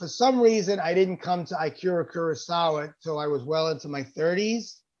nut, for some reason, I didn't come to Akira Kurosawa till I was well into my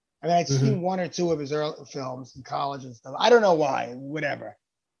 30s. I mean, I'd seen one or two of his early films in college and stuff. I don't know why, whatever.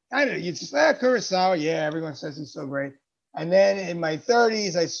 I don't know, you just, Kurosawa, yeah, everyone says he's so great. And then in my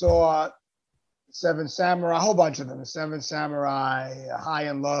 30s, I saw Seven Samurai, a whole bunch of them, the Seven Samurai, High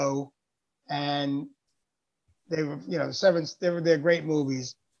and Low, and they were, they're great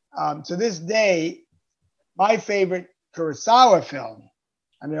movies. To this day, my favorite Kurosawa film,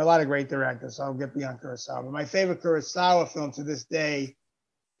 I mean, a lot of great directors, so I'll get beyond Kurosawa, but my favorite Kurosawa film to this day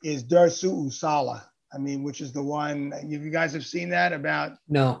is Dersu Usala. I mean, which is the one, you guys have seen that about?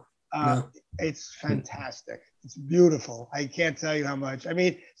 No. It's fantastic. It's beautiful. I can't tell you how much. I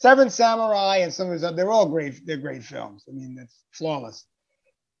mean, Seven Samurai and some of those, they're all great. They're great films. I mean, it's flawless.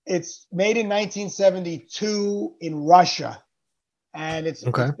 It's made in 1972 in Russia. And it's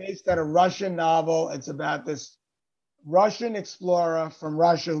based on a Russian novel. It's about this Russian explorer from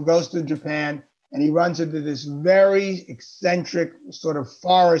Russia who goes to Japan, and he runs into this very eccentric sort of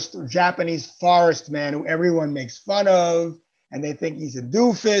Japanese forest man who everyone makes fun of, and they think he's a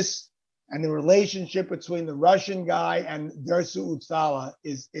doofus. And the relationship between the Russian guy and Dersu Uzala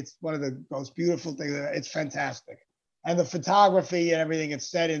it's one of the most beautiful things. It's fantastic. And the photography and everything, it's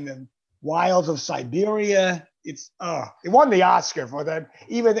set in the wilds of Siberia. It won the Oscar for that,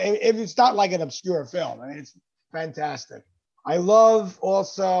 even if it's not like an obscure film. I mean, it's fantastic. I love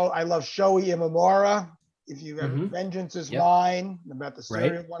Shoei Imamura. If you ever, Vengeance is Mine, about the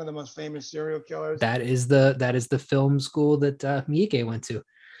serial, one of the most famous serial killers. That is the film school that Miike went to.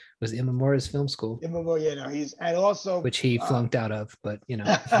 Was Imamura's film school. Imamura, and also which he flunked out of, but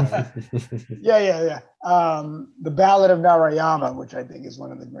yeah. The Ballad of Narayama, which I think is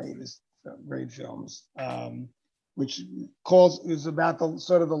one of the great films, which is about the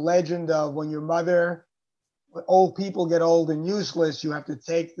sort of the legend of when old people get old and useless, you have to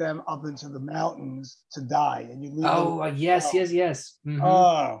take them up into the mountains to die, and you leave yes.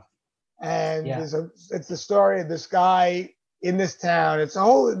 And it's the story of this guy in this town. It's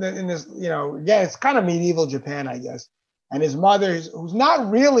in this, again, it's kind of medieval Japan, I guess. And his mother, who's not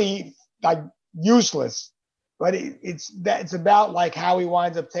really like useless, but it's about like how he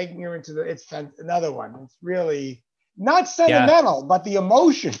winds up taking her into another one. It's really not sentimental, but the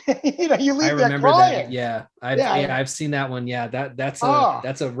emotion, you leave there crying. That. Yeah. I've seen that one. Yeah. That's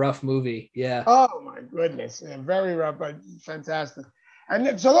a rough movie. Yeah. Oh my goodness. Yeah, very rough, but fantastic.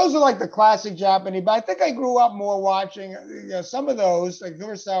 And so those are like the classic Japanese, but I think I grew up more watching some of those, like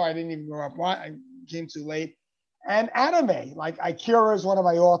Kurosawa, I didn't even grow up watching, I came too late. And anime, like Akira is one of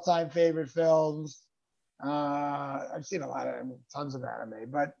my all-time favorite films. I've seen tons of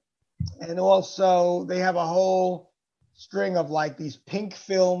anime, and also they have a whole string of like these pink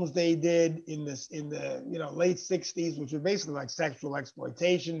films they did in the late 60s, which were basically like sexual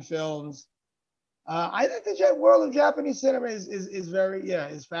exploitation films. I think the world of Japanese cinema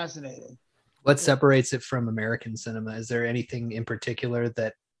is fascinating. What separates it from American cinema? Is there anything in particular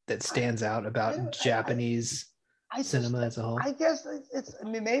that stands out about Japanese cinema as a whole? I guess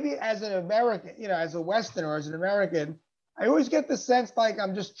maybe as an American, as a Westerner or as an American, I always get the sense like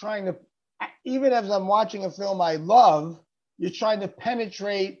I'm just trying to, even as I'm watching a film I love, you're trying to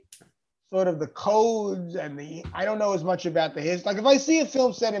penetrate sort of the codes and I don't know as much about the history. Like if I see a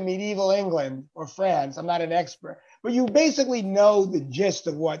film set in medieval England or France, I'm not an expert, but you basically know the gist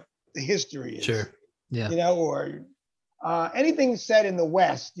of what the history is. Sure. Yeah. Or anything set in the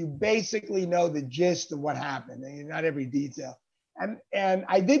West, you basically know the gist of what happened, and not every detail. And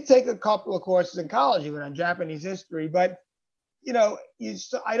I did take a couple of courses in college even on Japanese history, but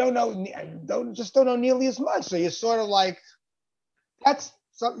I don't know nearly as much. So you're sort of like, that's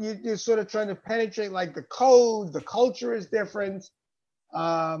something you're sort of trying to penetrate, like the code, the culture is different.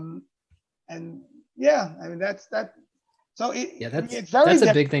 And yeah, I mean, that's that. So that's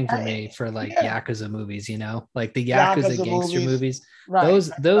a big thing for me for like Yakuza movies, like the Yakuza gangster movies.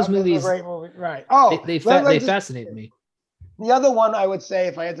 Right. Those movies, great movie. Right. They fascinate me. The other one I would say,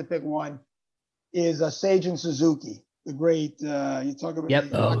 if I had to pick one, is Seijun Suzuki. the great. You talk about Yep.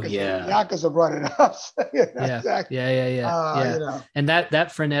 Oh, Yakuza. yeah. Yakuza brought it up. Yeah. Exactly. Yeah. You know. And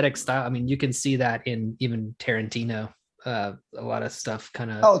that frenetic style, I mean, you can see that in even Tarantino. A lot of stuff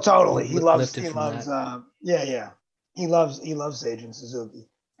kind of Oh, totally. lifted He from loves. that. Yeah. He loves Agent Suzuki.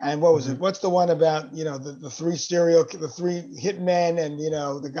 And what was it? What's the one about, the the three hitmen, and,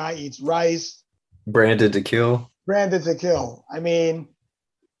 the guy eats rice, Branded to Kill. branded to kill. I mean,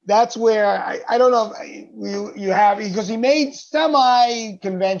 that's where I don't know if you have, because he made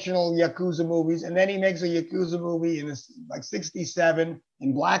semi-conventional Yakuza movies, and then he makes a Yakuza movie in like 67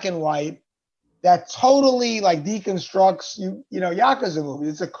 in black and white that totally like deconstructs Yakuza movie.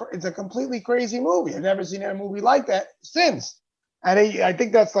 It's a completely crazy movie. I've never seen a movie like that since. And I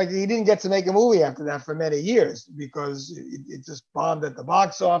think that's like he didn't get to make a movie after that for many years because it just bombed at the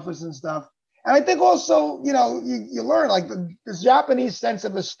box office and stuff. And I think also, you learn like this Japanese sense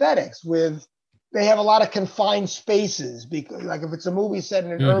of aesthetics with they have a lot of confined spaces because like if it's a movie set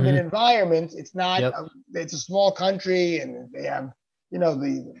in an urban environment, it's not, Yep. It's a small country and they have,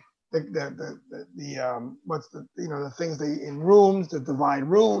 the what's the things they in rooms that divide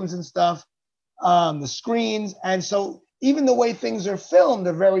rooms and stuff, the screens. And so even the way things are filmed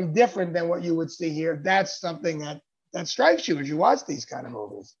are very different than what you would see here. That's something that strikes you as you watch these kind of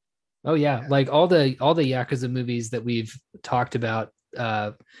movies. Oh yeah, like all the Yakuza movies that we've talked about,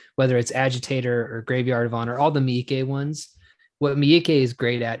 whether it's Agitator or Graveyard of Honor, all the Miike ones. What Miike is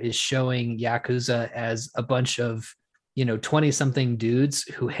great at is showing Yakuza as a bunch of 20-something dudes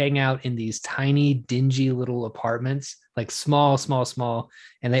who hang out in these tiny, dingy little apartments, like small,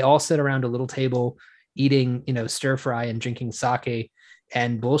 and they all sit around a little table eating, stir fry and drinking sake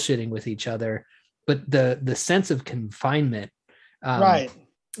and bullshitting with each other. But the sense of confinement, Right.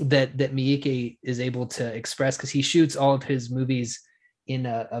 that Miike is able to express, because he shoots all of his movies in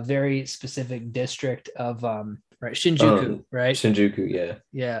a very specific district of right, Shinjuku, right? Shinjuku,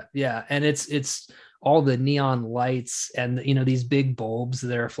 Yeah. And it's all the neon lights and these big bulbs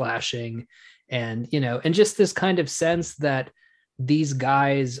that are flashing, and and just this kind of sense that these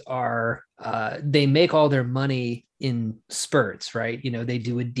guys are they make all their money in spurts, right? They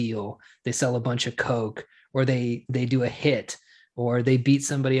do a deal, they sell a bunch of coke, or they do a hit, or they beat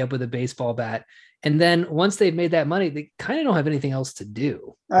somebody up with a baseball bat, and then once they've made that money, they kind of don't have anything else to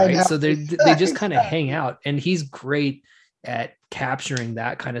do, right? So they just kind of hang out, and he's great at capturing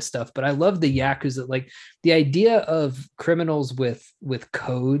that kind of stuff. But I love the Yakuza, like the idea of criminals with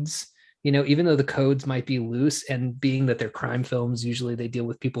codes, even though the codes might be loose, and being that they're crime films, usually they deal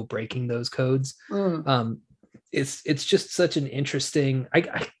with people breaking those codes. It's just such an interesting,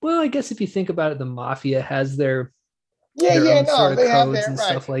 I guess if you think about it, the mafia has their own sort of they have codes their and right.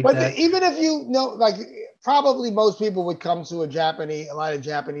 stuff like But that. Even if like probably most people would come to a lot of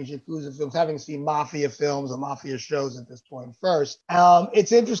Japanese Yakuza films, having seen mafia films or mafia shows at this point first.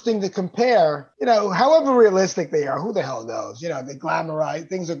 It's interesting to compare, however realistic they are, who the hell knows? They glamorize,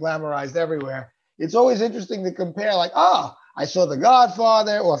 things are glamorized everywhere. It's always interesting to compare, like, I saw The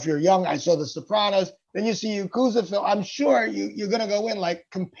Godfather, or if you're young, I saw The Sopranos. Then you see Yakuza film. I'm sure you're going to go in like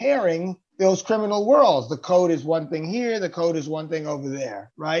comparing those criminal worlds. The code is one thing here, the code is one thing over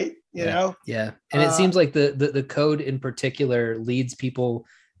there, right? Yeah. And it seems like the code in particular leads people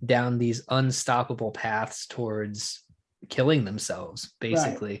down these unstoppable paths towards killing themselves,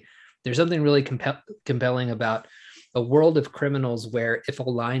 basically. Right. There's something really compelling about a world of criminals where if a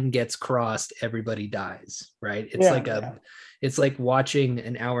line gets crossed, everybody dies, right? It's it's like watching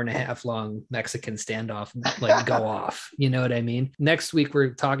an hour and a half long Mexican standoff like go off. You know what I mean? Next week,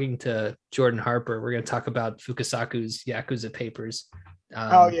 we're talking to Jordan Harper. We're going to talk about Fukasaku's Yakuza Papers.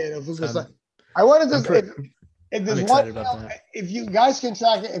 Fukasaku. I wanted to, if there's one, if you guys can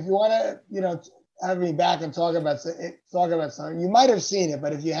track it, if you want to, have me back and talk about something, you might have seen it,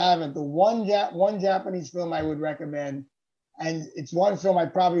 but if you haven't, the one Japanese film I would recommend, and it's one film I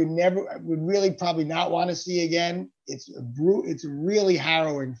probably would really probably not want to see again. It's a really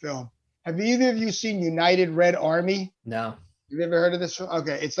harrowing film. Have either of you seen United Red Army? No. You've ever heard of this film?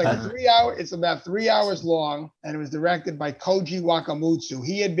 Okay, it's like 3 hours. It's about 3 hours long, and it was directed by Koji Wakamutsu.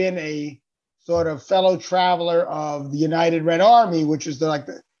 He had been a sort of fellow traveler of the United Red Army, which is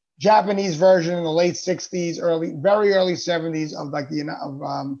the Japanese version in the late 60s, very early 70s of like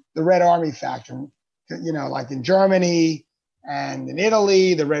the Red Army faction, like in Germany and in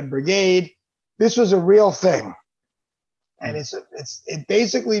Italy, the Red Brigade. This was a real thing. And it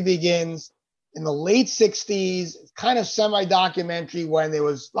basically begins in the late 60s, kind of semi-documentary, when there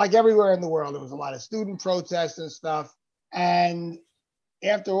was, like everywhere in the world, there was a lot of student protests and stuff. And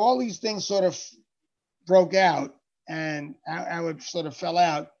after all these things sort of broke out and how it sort of fell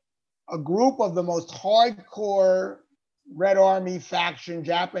out, a group of the most hardcore Red Army faction,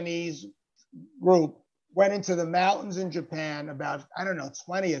 Japanese group, went into the mountains in Japan, about, I don't know,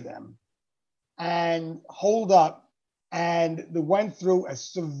 20 of them, and holed up, and they went through a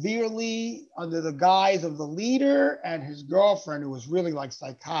severely, under the guise of the leader and his girlfriend, who was really like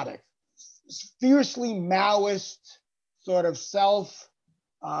psychotic, fiercely Maoist sort of self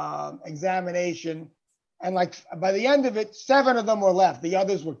examination. And like by the end of it, 7 of them were left. The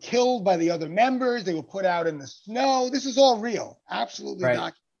others were killed by the other members. They were put out in the snow. This is all real, absolutely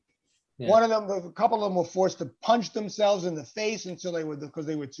documented. Yeah. One of them, a couple of them were forced to punch themselves in the face until because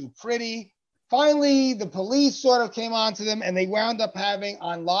they were too pretty. Finally, the police sort of came onto them, and they wound up having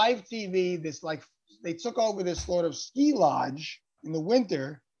on live TV this, like, they took over this sort of ski lodge in the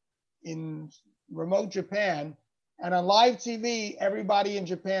winter in remote Japan. And on live TV, everybody in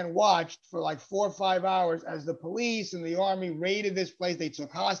Japan watched for like 4 or 5 hours as the police and the army raided this place. They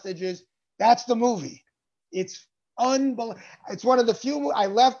took hostages. That's the movie. It's unbelievable. It's one of the few. I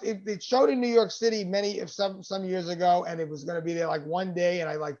left. It showed in New York City some years ago, and it was going to be there like one day. And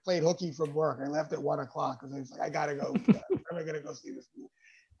I like played hooky from work. I left at 1 o'clock because I was like, I gotta go. I'm going to go see this movie.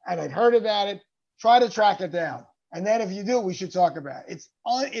 And I'd heard about it. Try to track it down. And then if you do, we should talk about it.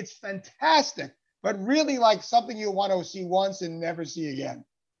 It's fantastic. But really like something you want to see once and never see again.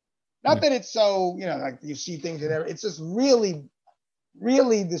 Not that it's so, like you see things and it's just really,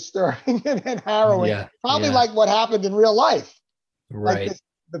 really disturbing and harrowing. Yeah, probably like what happened in real life. Right. Like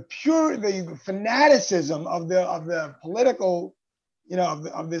the fanaticism of the political,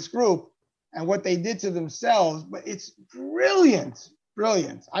 of this group and what they did to themselves. But it's brilliant,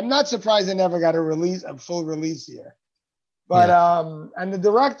 brilliant. I'm not surprised they never got a full release here. But and the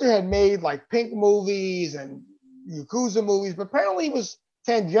director had made like Pink movies and Yakuza movies, but apparently he was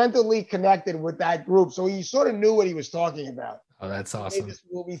tangentially connected with that group. So he sort of knew what he was talking about. Oh, that's awesome. He made this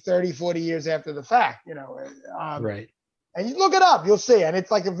movie 30, 40 years after the fact, Right. And you look it up, you'll see. And it's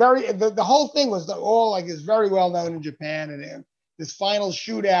like the whole thing was all like is very well known in Japan. And this final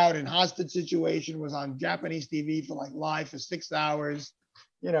shootout and hostage situation was on Japanese TV for like live for 6 hours.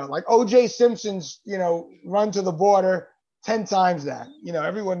 Like O.J. Simpson's, run to the border. 10 times that,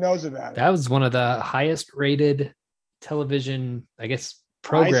 everyone knows about it. That was one of the highest rated television, I guess,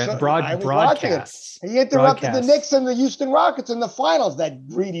 broadcasts. He interrupted the Knicks and the Houston Rockets in the finals, that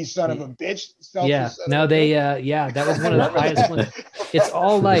greedy son of a bitch. Yeah. No, that was one of the highest ones. It's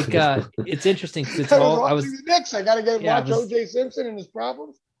all like, it's interesting. It's all, the Knicks. I got to watch O.J. Simpson and his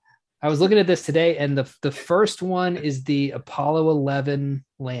problems. I was looking at this today, and the first one is the Apollo 11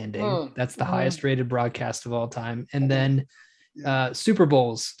 landing. That's the highest rated broadcast of all time. And then Super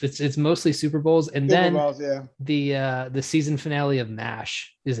Bowls. It's mostly Super Bowls. And then the season finale of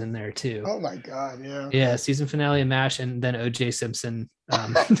MASH is in there too. Oh my God. Yeah. Yeah. Season finale of MASH, and then O.J. Simpson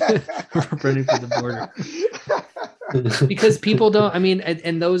running for the border. Because people don't,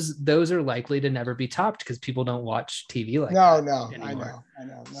 and those are likely to never be topped because people don't watch TV like that. No, anymore. I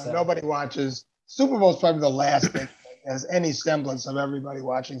know. No, so. Nobody watches. Super Bowl is probably the last thing that has any semblance of everybody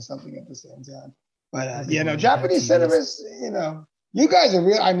watching something at the same time. But Japanese cinemas, you guys are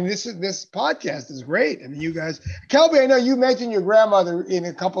real. This podcast is great. You guys, Kelby, I know you mentioned your grandmother in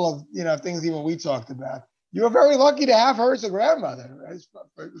a couple of things even we talked about. You were very lucky to have her as a grandmother,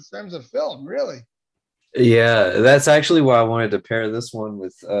 in terms of film, really. Yeah, that's actually why I wanted to pair this one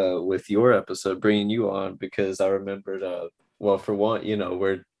with your episode, bringing you on, because I remembered. For one,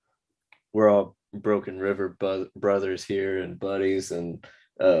 we're all Broken River brothers here and buddies, and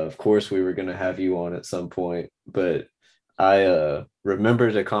of course we were going to have you on at some point. But I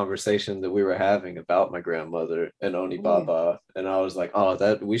remembered a conversation that we were having about my grandmother and Onibaba, and I was like, "Oh,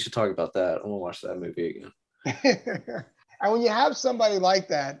 that we should talk about that. I want to watch that movie again." And when you have somebody like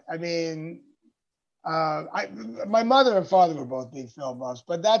that, my mother and father were both big film buffs,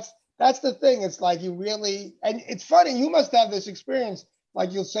 but that's the thing. It's like you really, and it's funny. You must have this experience.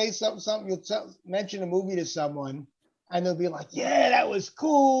 Like you'll say something, you'll mention a movie to someone, and they'll be like, "Yeah, that was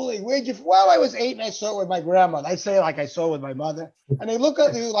cool. Like, where'd you?" Well, I was 8 and I saw it with my grandmother. I say like I saw it with my mother, and they look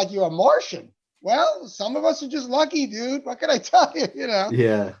at you like you're a Martian. Well, some of us are just lucky, dude. What can I tell you?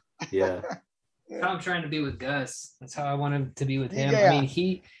 Yeah. That's how I'm trying to be with Gus. That's how I want him to be with him. Yeah.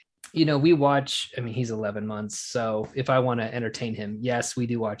 We watch, he's 11 months. So if I want to entertain him, yes, we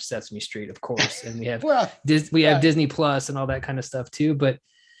do watch Sesame Street, of course. And we have, have Disney Plus and all that kind of stuff too. But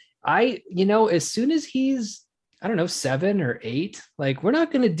as soon as he's, 7 or 8, like we're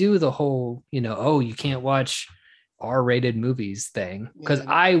not going to do the whole, you can't watch R-rated movies thing. Cause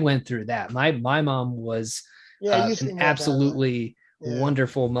I went through that. My mom was an absolutely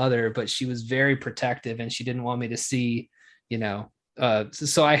wonderful mother, but she was very protective and she didn't want me to see,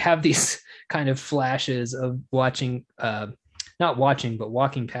 so I have these kind of flashes of watching not watching, but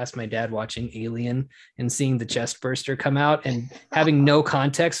walking past my dad watching Alien and seeing the chest burster come out and having no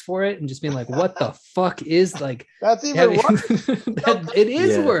context for it and just being like, what the fuck is like That's even worse. it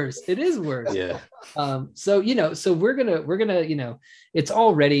is worse. It is worse. Yeah. So so we're gonna, it's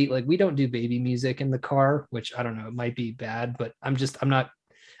already like we don't do baby music in the car, which I don't know, it might be bad, but I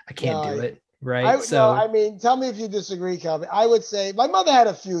can't do it. Right. I mean, tell me if you disagree, Kelvin. I would say my mother had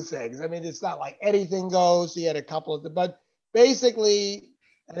a few things. I mean, it's not like anything goes. She had a couple of them, but basically,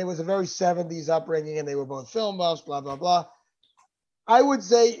 and it was a very 70s upbringing, and they were both film buffs, blah, blah, blah. I would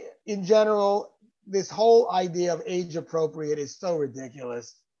say, in general, this whole idea of age appropriate is so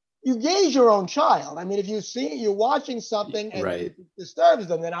ridiculous. You gauge your own child. I mean, if you're watching something and it disturbs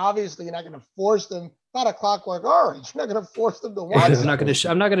them, then obviously you're not going to force them. Not A Clockwork Orange. You're not going to force them to watch. I'm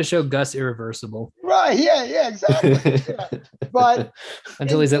not going to show Gus Irreversible. Right? Yeah, exactly. But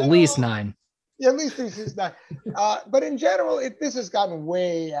until he's at least 9. Yeah, at least he's 9. But in general, this has gotten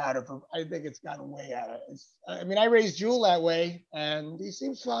way out of. I think it's gotten way out of. I mean, I raised Jewel that way, and he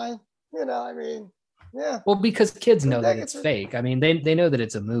seems fine. I mean. Yeah. Well, because kids know that it's fake. I mean, they know that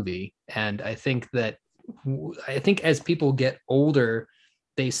it's a movie. And I think as people get older,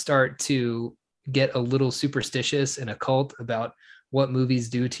 they start to get a little superstitious and occult about what movies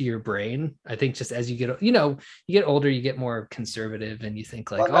do to your brain. I think just as you get older, you get more conservative and you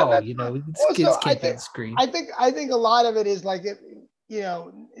think like, kids can't get screened. I think a lot of it is like,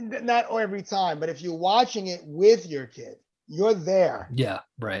 not every time, but if you're watching it with your kid, you're there. Yeah,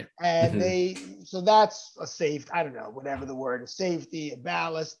 right. And so that's a safe, I don't know, whatever the word is, safety, a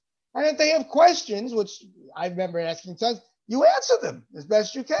ballast. And if they have questions, which I remember asking sons, you answer them as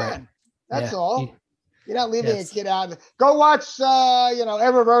best you can. Right. That's all. You're not leaving a kid out. Go watch,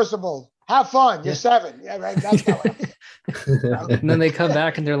 Irreversible. Have fun. You're 7. Yeah, right. That's not what And then they come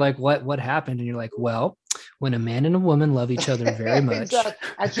back and they're like, what happened? And you're like, well, when a man and a woman love each other very much.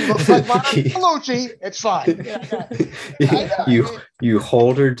 And she looks like Monica Bellucci, it's fine. You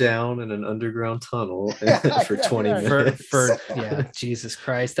hold her down in an underground tunnel for 20 minutes. Jesus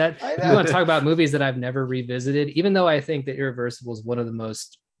Christ. You want to talk about movies that I've never revisited, even though I think that Irreversible is one of the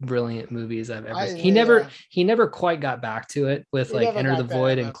most brilliant movies I've ever seen. He never quite got back to it with like Enter the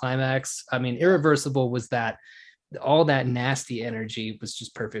Void and Climax. I mean, Irreversible was that all that nasty energy was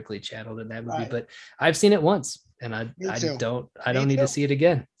just perfectly channeled in that movie. Right. But I've seen it once and I don't need to see it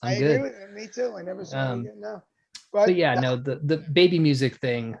again. I'm good. Me too. I never saw it again. No. But yeah, no, the baby music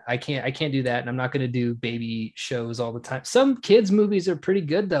thing, I can't do that. And I'm not going to do baby shows all the time. Some kids movies are pretty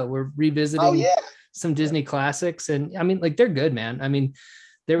good though. We're revisiting some Disney classics and I mean, like they're good, man. I mean,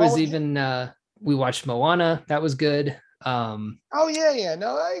 there was we watched Moana. That was good. No,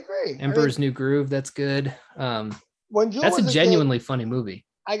 I agree. Emperor's New Groove, that's good. That's a genuinely funny movie.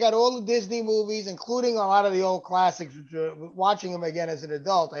 I got all the Disney movies, including a lot of the old classics. Watching them again as an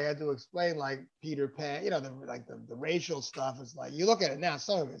adult, I had to explain like Peter Pan. The racial stuff is like you look at it now.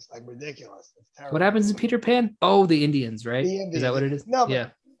 Some of it's like ridiculous. It's terrible. What happens in Peter Pan? Oh, the Indians, right? The Indians. Is that what it is? No,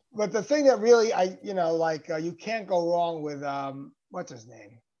 but the thing that really you can't go wrong with what's his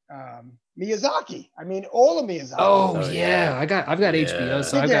name? Miyazaki. I mean, all of Miyazaki. Oh yeah, I've got HBO,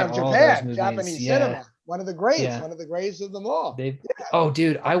 so I've got all those movies. Japanese cinema. One of the greats of them all. Oh,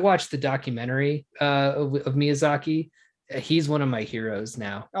 dude, I watched the documentary of Miyazaki. He's one of my heroes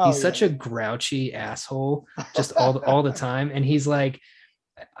now. He's such a grouchy asshole, just all the time, and he's like.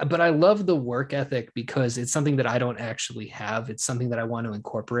 But I love the work ethic because it's something that I don't actually have. It's something that I want to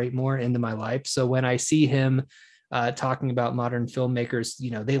incorporate more into my life. So when I see him talking about modern filmmakers,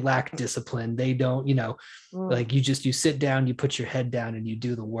 they lack discipline. They don't, like you sit down, you put your head down and you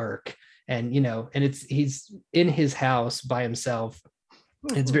do the work. And, and he's in his house by himself.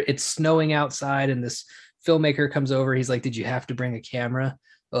 It's snowing outside and this filmmaker comes over. He's like, did you have to bring a camera?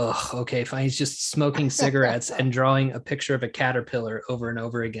 Oh, okay, fine. He's just smoking cigarettes and drawing a picture of a caterpillar over and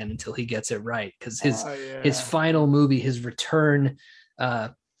over again until he gets it right. Because his final movie, his return,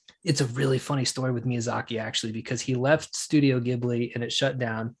 it's a really funny story with Miyazaki, actually, because he left Studio Ghibli and it shut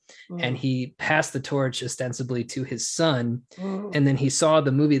down and he passed the torch ostensibly to his son. And then he saw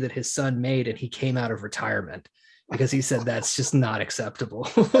the movie that his son made and he came out of retirement because he said, that's just not acceptable.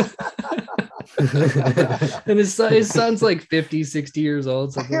 And his son's like 50, 60 years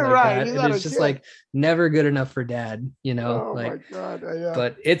old, something like that. And it's just like never good enough for dad, my God,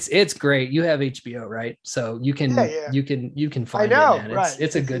 but it's great. You have HBO, right? So you can find it, man. Right.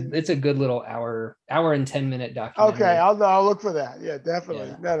 It's a good little hour and 10-minute documentary. Okay, I'll look for that. Yeah,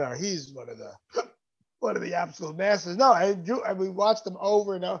 definitely. Yeah. No, he's one of the absolute masters. No, we watched them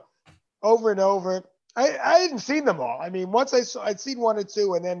over and over. I hadn't seen them all. I mean, once I'd seen one or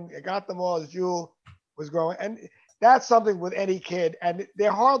two, and then I got them all as Jewel was growing, and that's something with any kid. And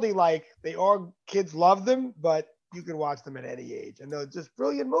they're hardly like they are. Kids love them, but you can watch them at any age, and they're just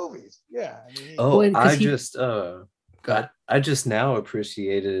brilliant movies. Yeah. I mean, I just now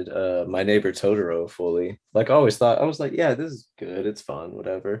appreciated My Neighbor Totoro fully. Like I always thought, I was like, yeah, this is good, it's fun,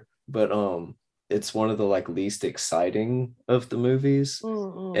 whatever. But it's one of the like least exciting of the movies.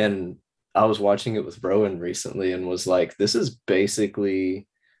 And I was watching it with Rowan recently and was like, this is basically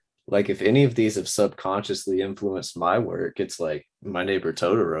like if any of these have subconsciously influenced my work, it's like My Neighbor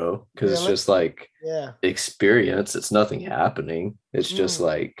Totoro, because it's just like experience. It's nothing happening. It's just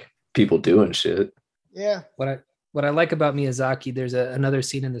like people doing shit. Yeah. What I like about Miyazaki, there's another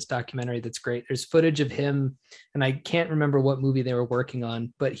scene in this documentary that's great. There's footage of him, and I can't remember what movie they were working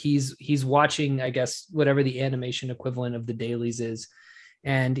on, but he's watching, I guess, whatever the animation equivalent of the dailies is.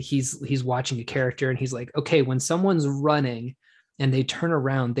 And he's watching a character, and he's like, okay, when someone's running and they turn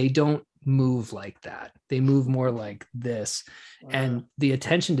around, they don't move like that. They move more like this. And the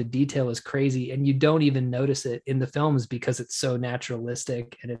attention to detail is crazy. And you don't even notice it in the films because it's so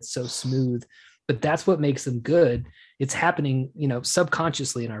naturalistic and it's so smooth. But that's what makes them good. It's happening,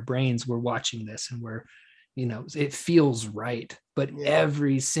 subconsciously in our brains. We're watching this and it feels right. But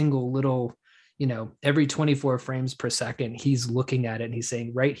every single little, every 24 frames per second, he's looking at it and he's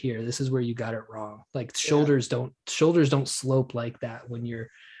saying, right here, this is where you got it wrong. Like shoulders don't slope like that when you're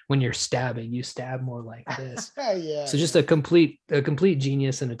stabbing. You stab more like this. So just a complete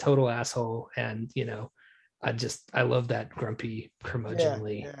genius and a total asshole. And I love that grumpy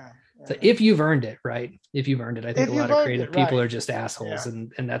curmudgeonly. So if you've earned it, right? If you've earned it, I think a lot of creative people are just assholes,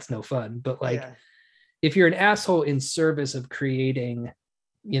 and that's no fun. But if you're an asshole in service of creating,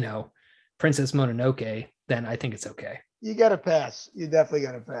 Princess Mononoke, then I think it's okay. You got to pass. You definitely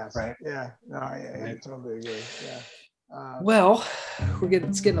got to pass. Right. Yeah. No, I totally agree. Yeah. Well,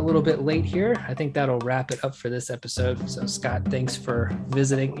 it's getting a little bit late here. I think that'll wrap it up for this episode. So Scott, thanks for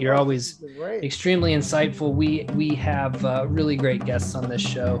visiting. You're always extremely insightful. We have really great guests on this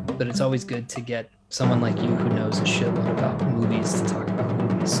show, but it's always good to get someone like you who knows a shitload about movies to talk about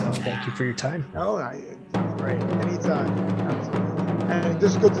movies. So thank you for your time. Oh, great. Anytime. Absolutely. And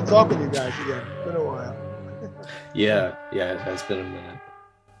just good to talk with you guys again. It's been a while. Yeah, it has been a minute.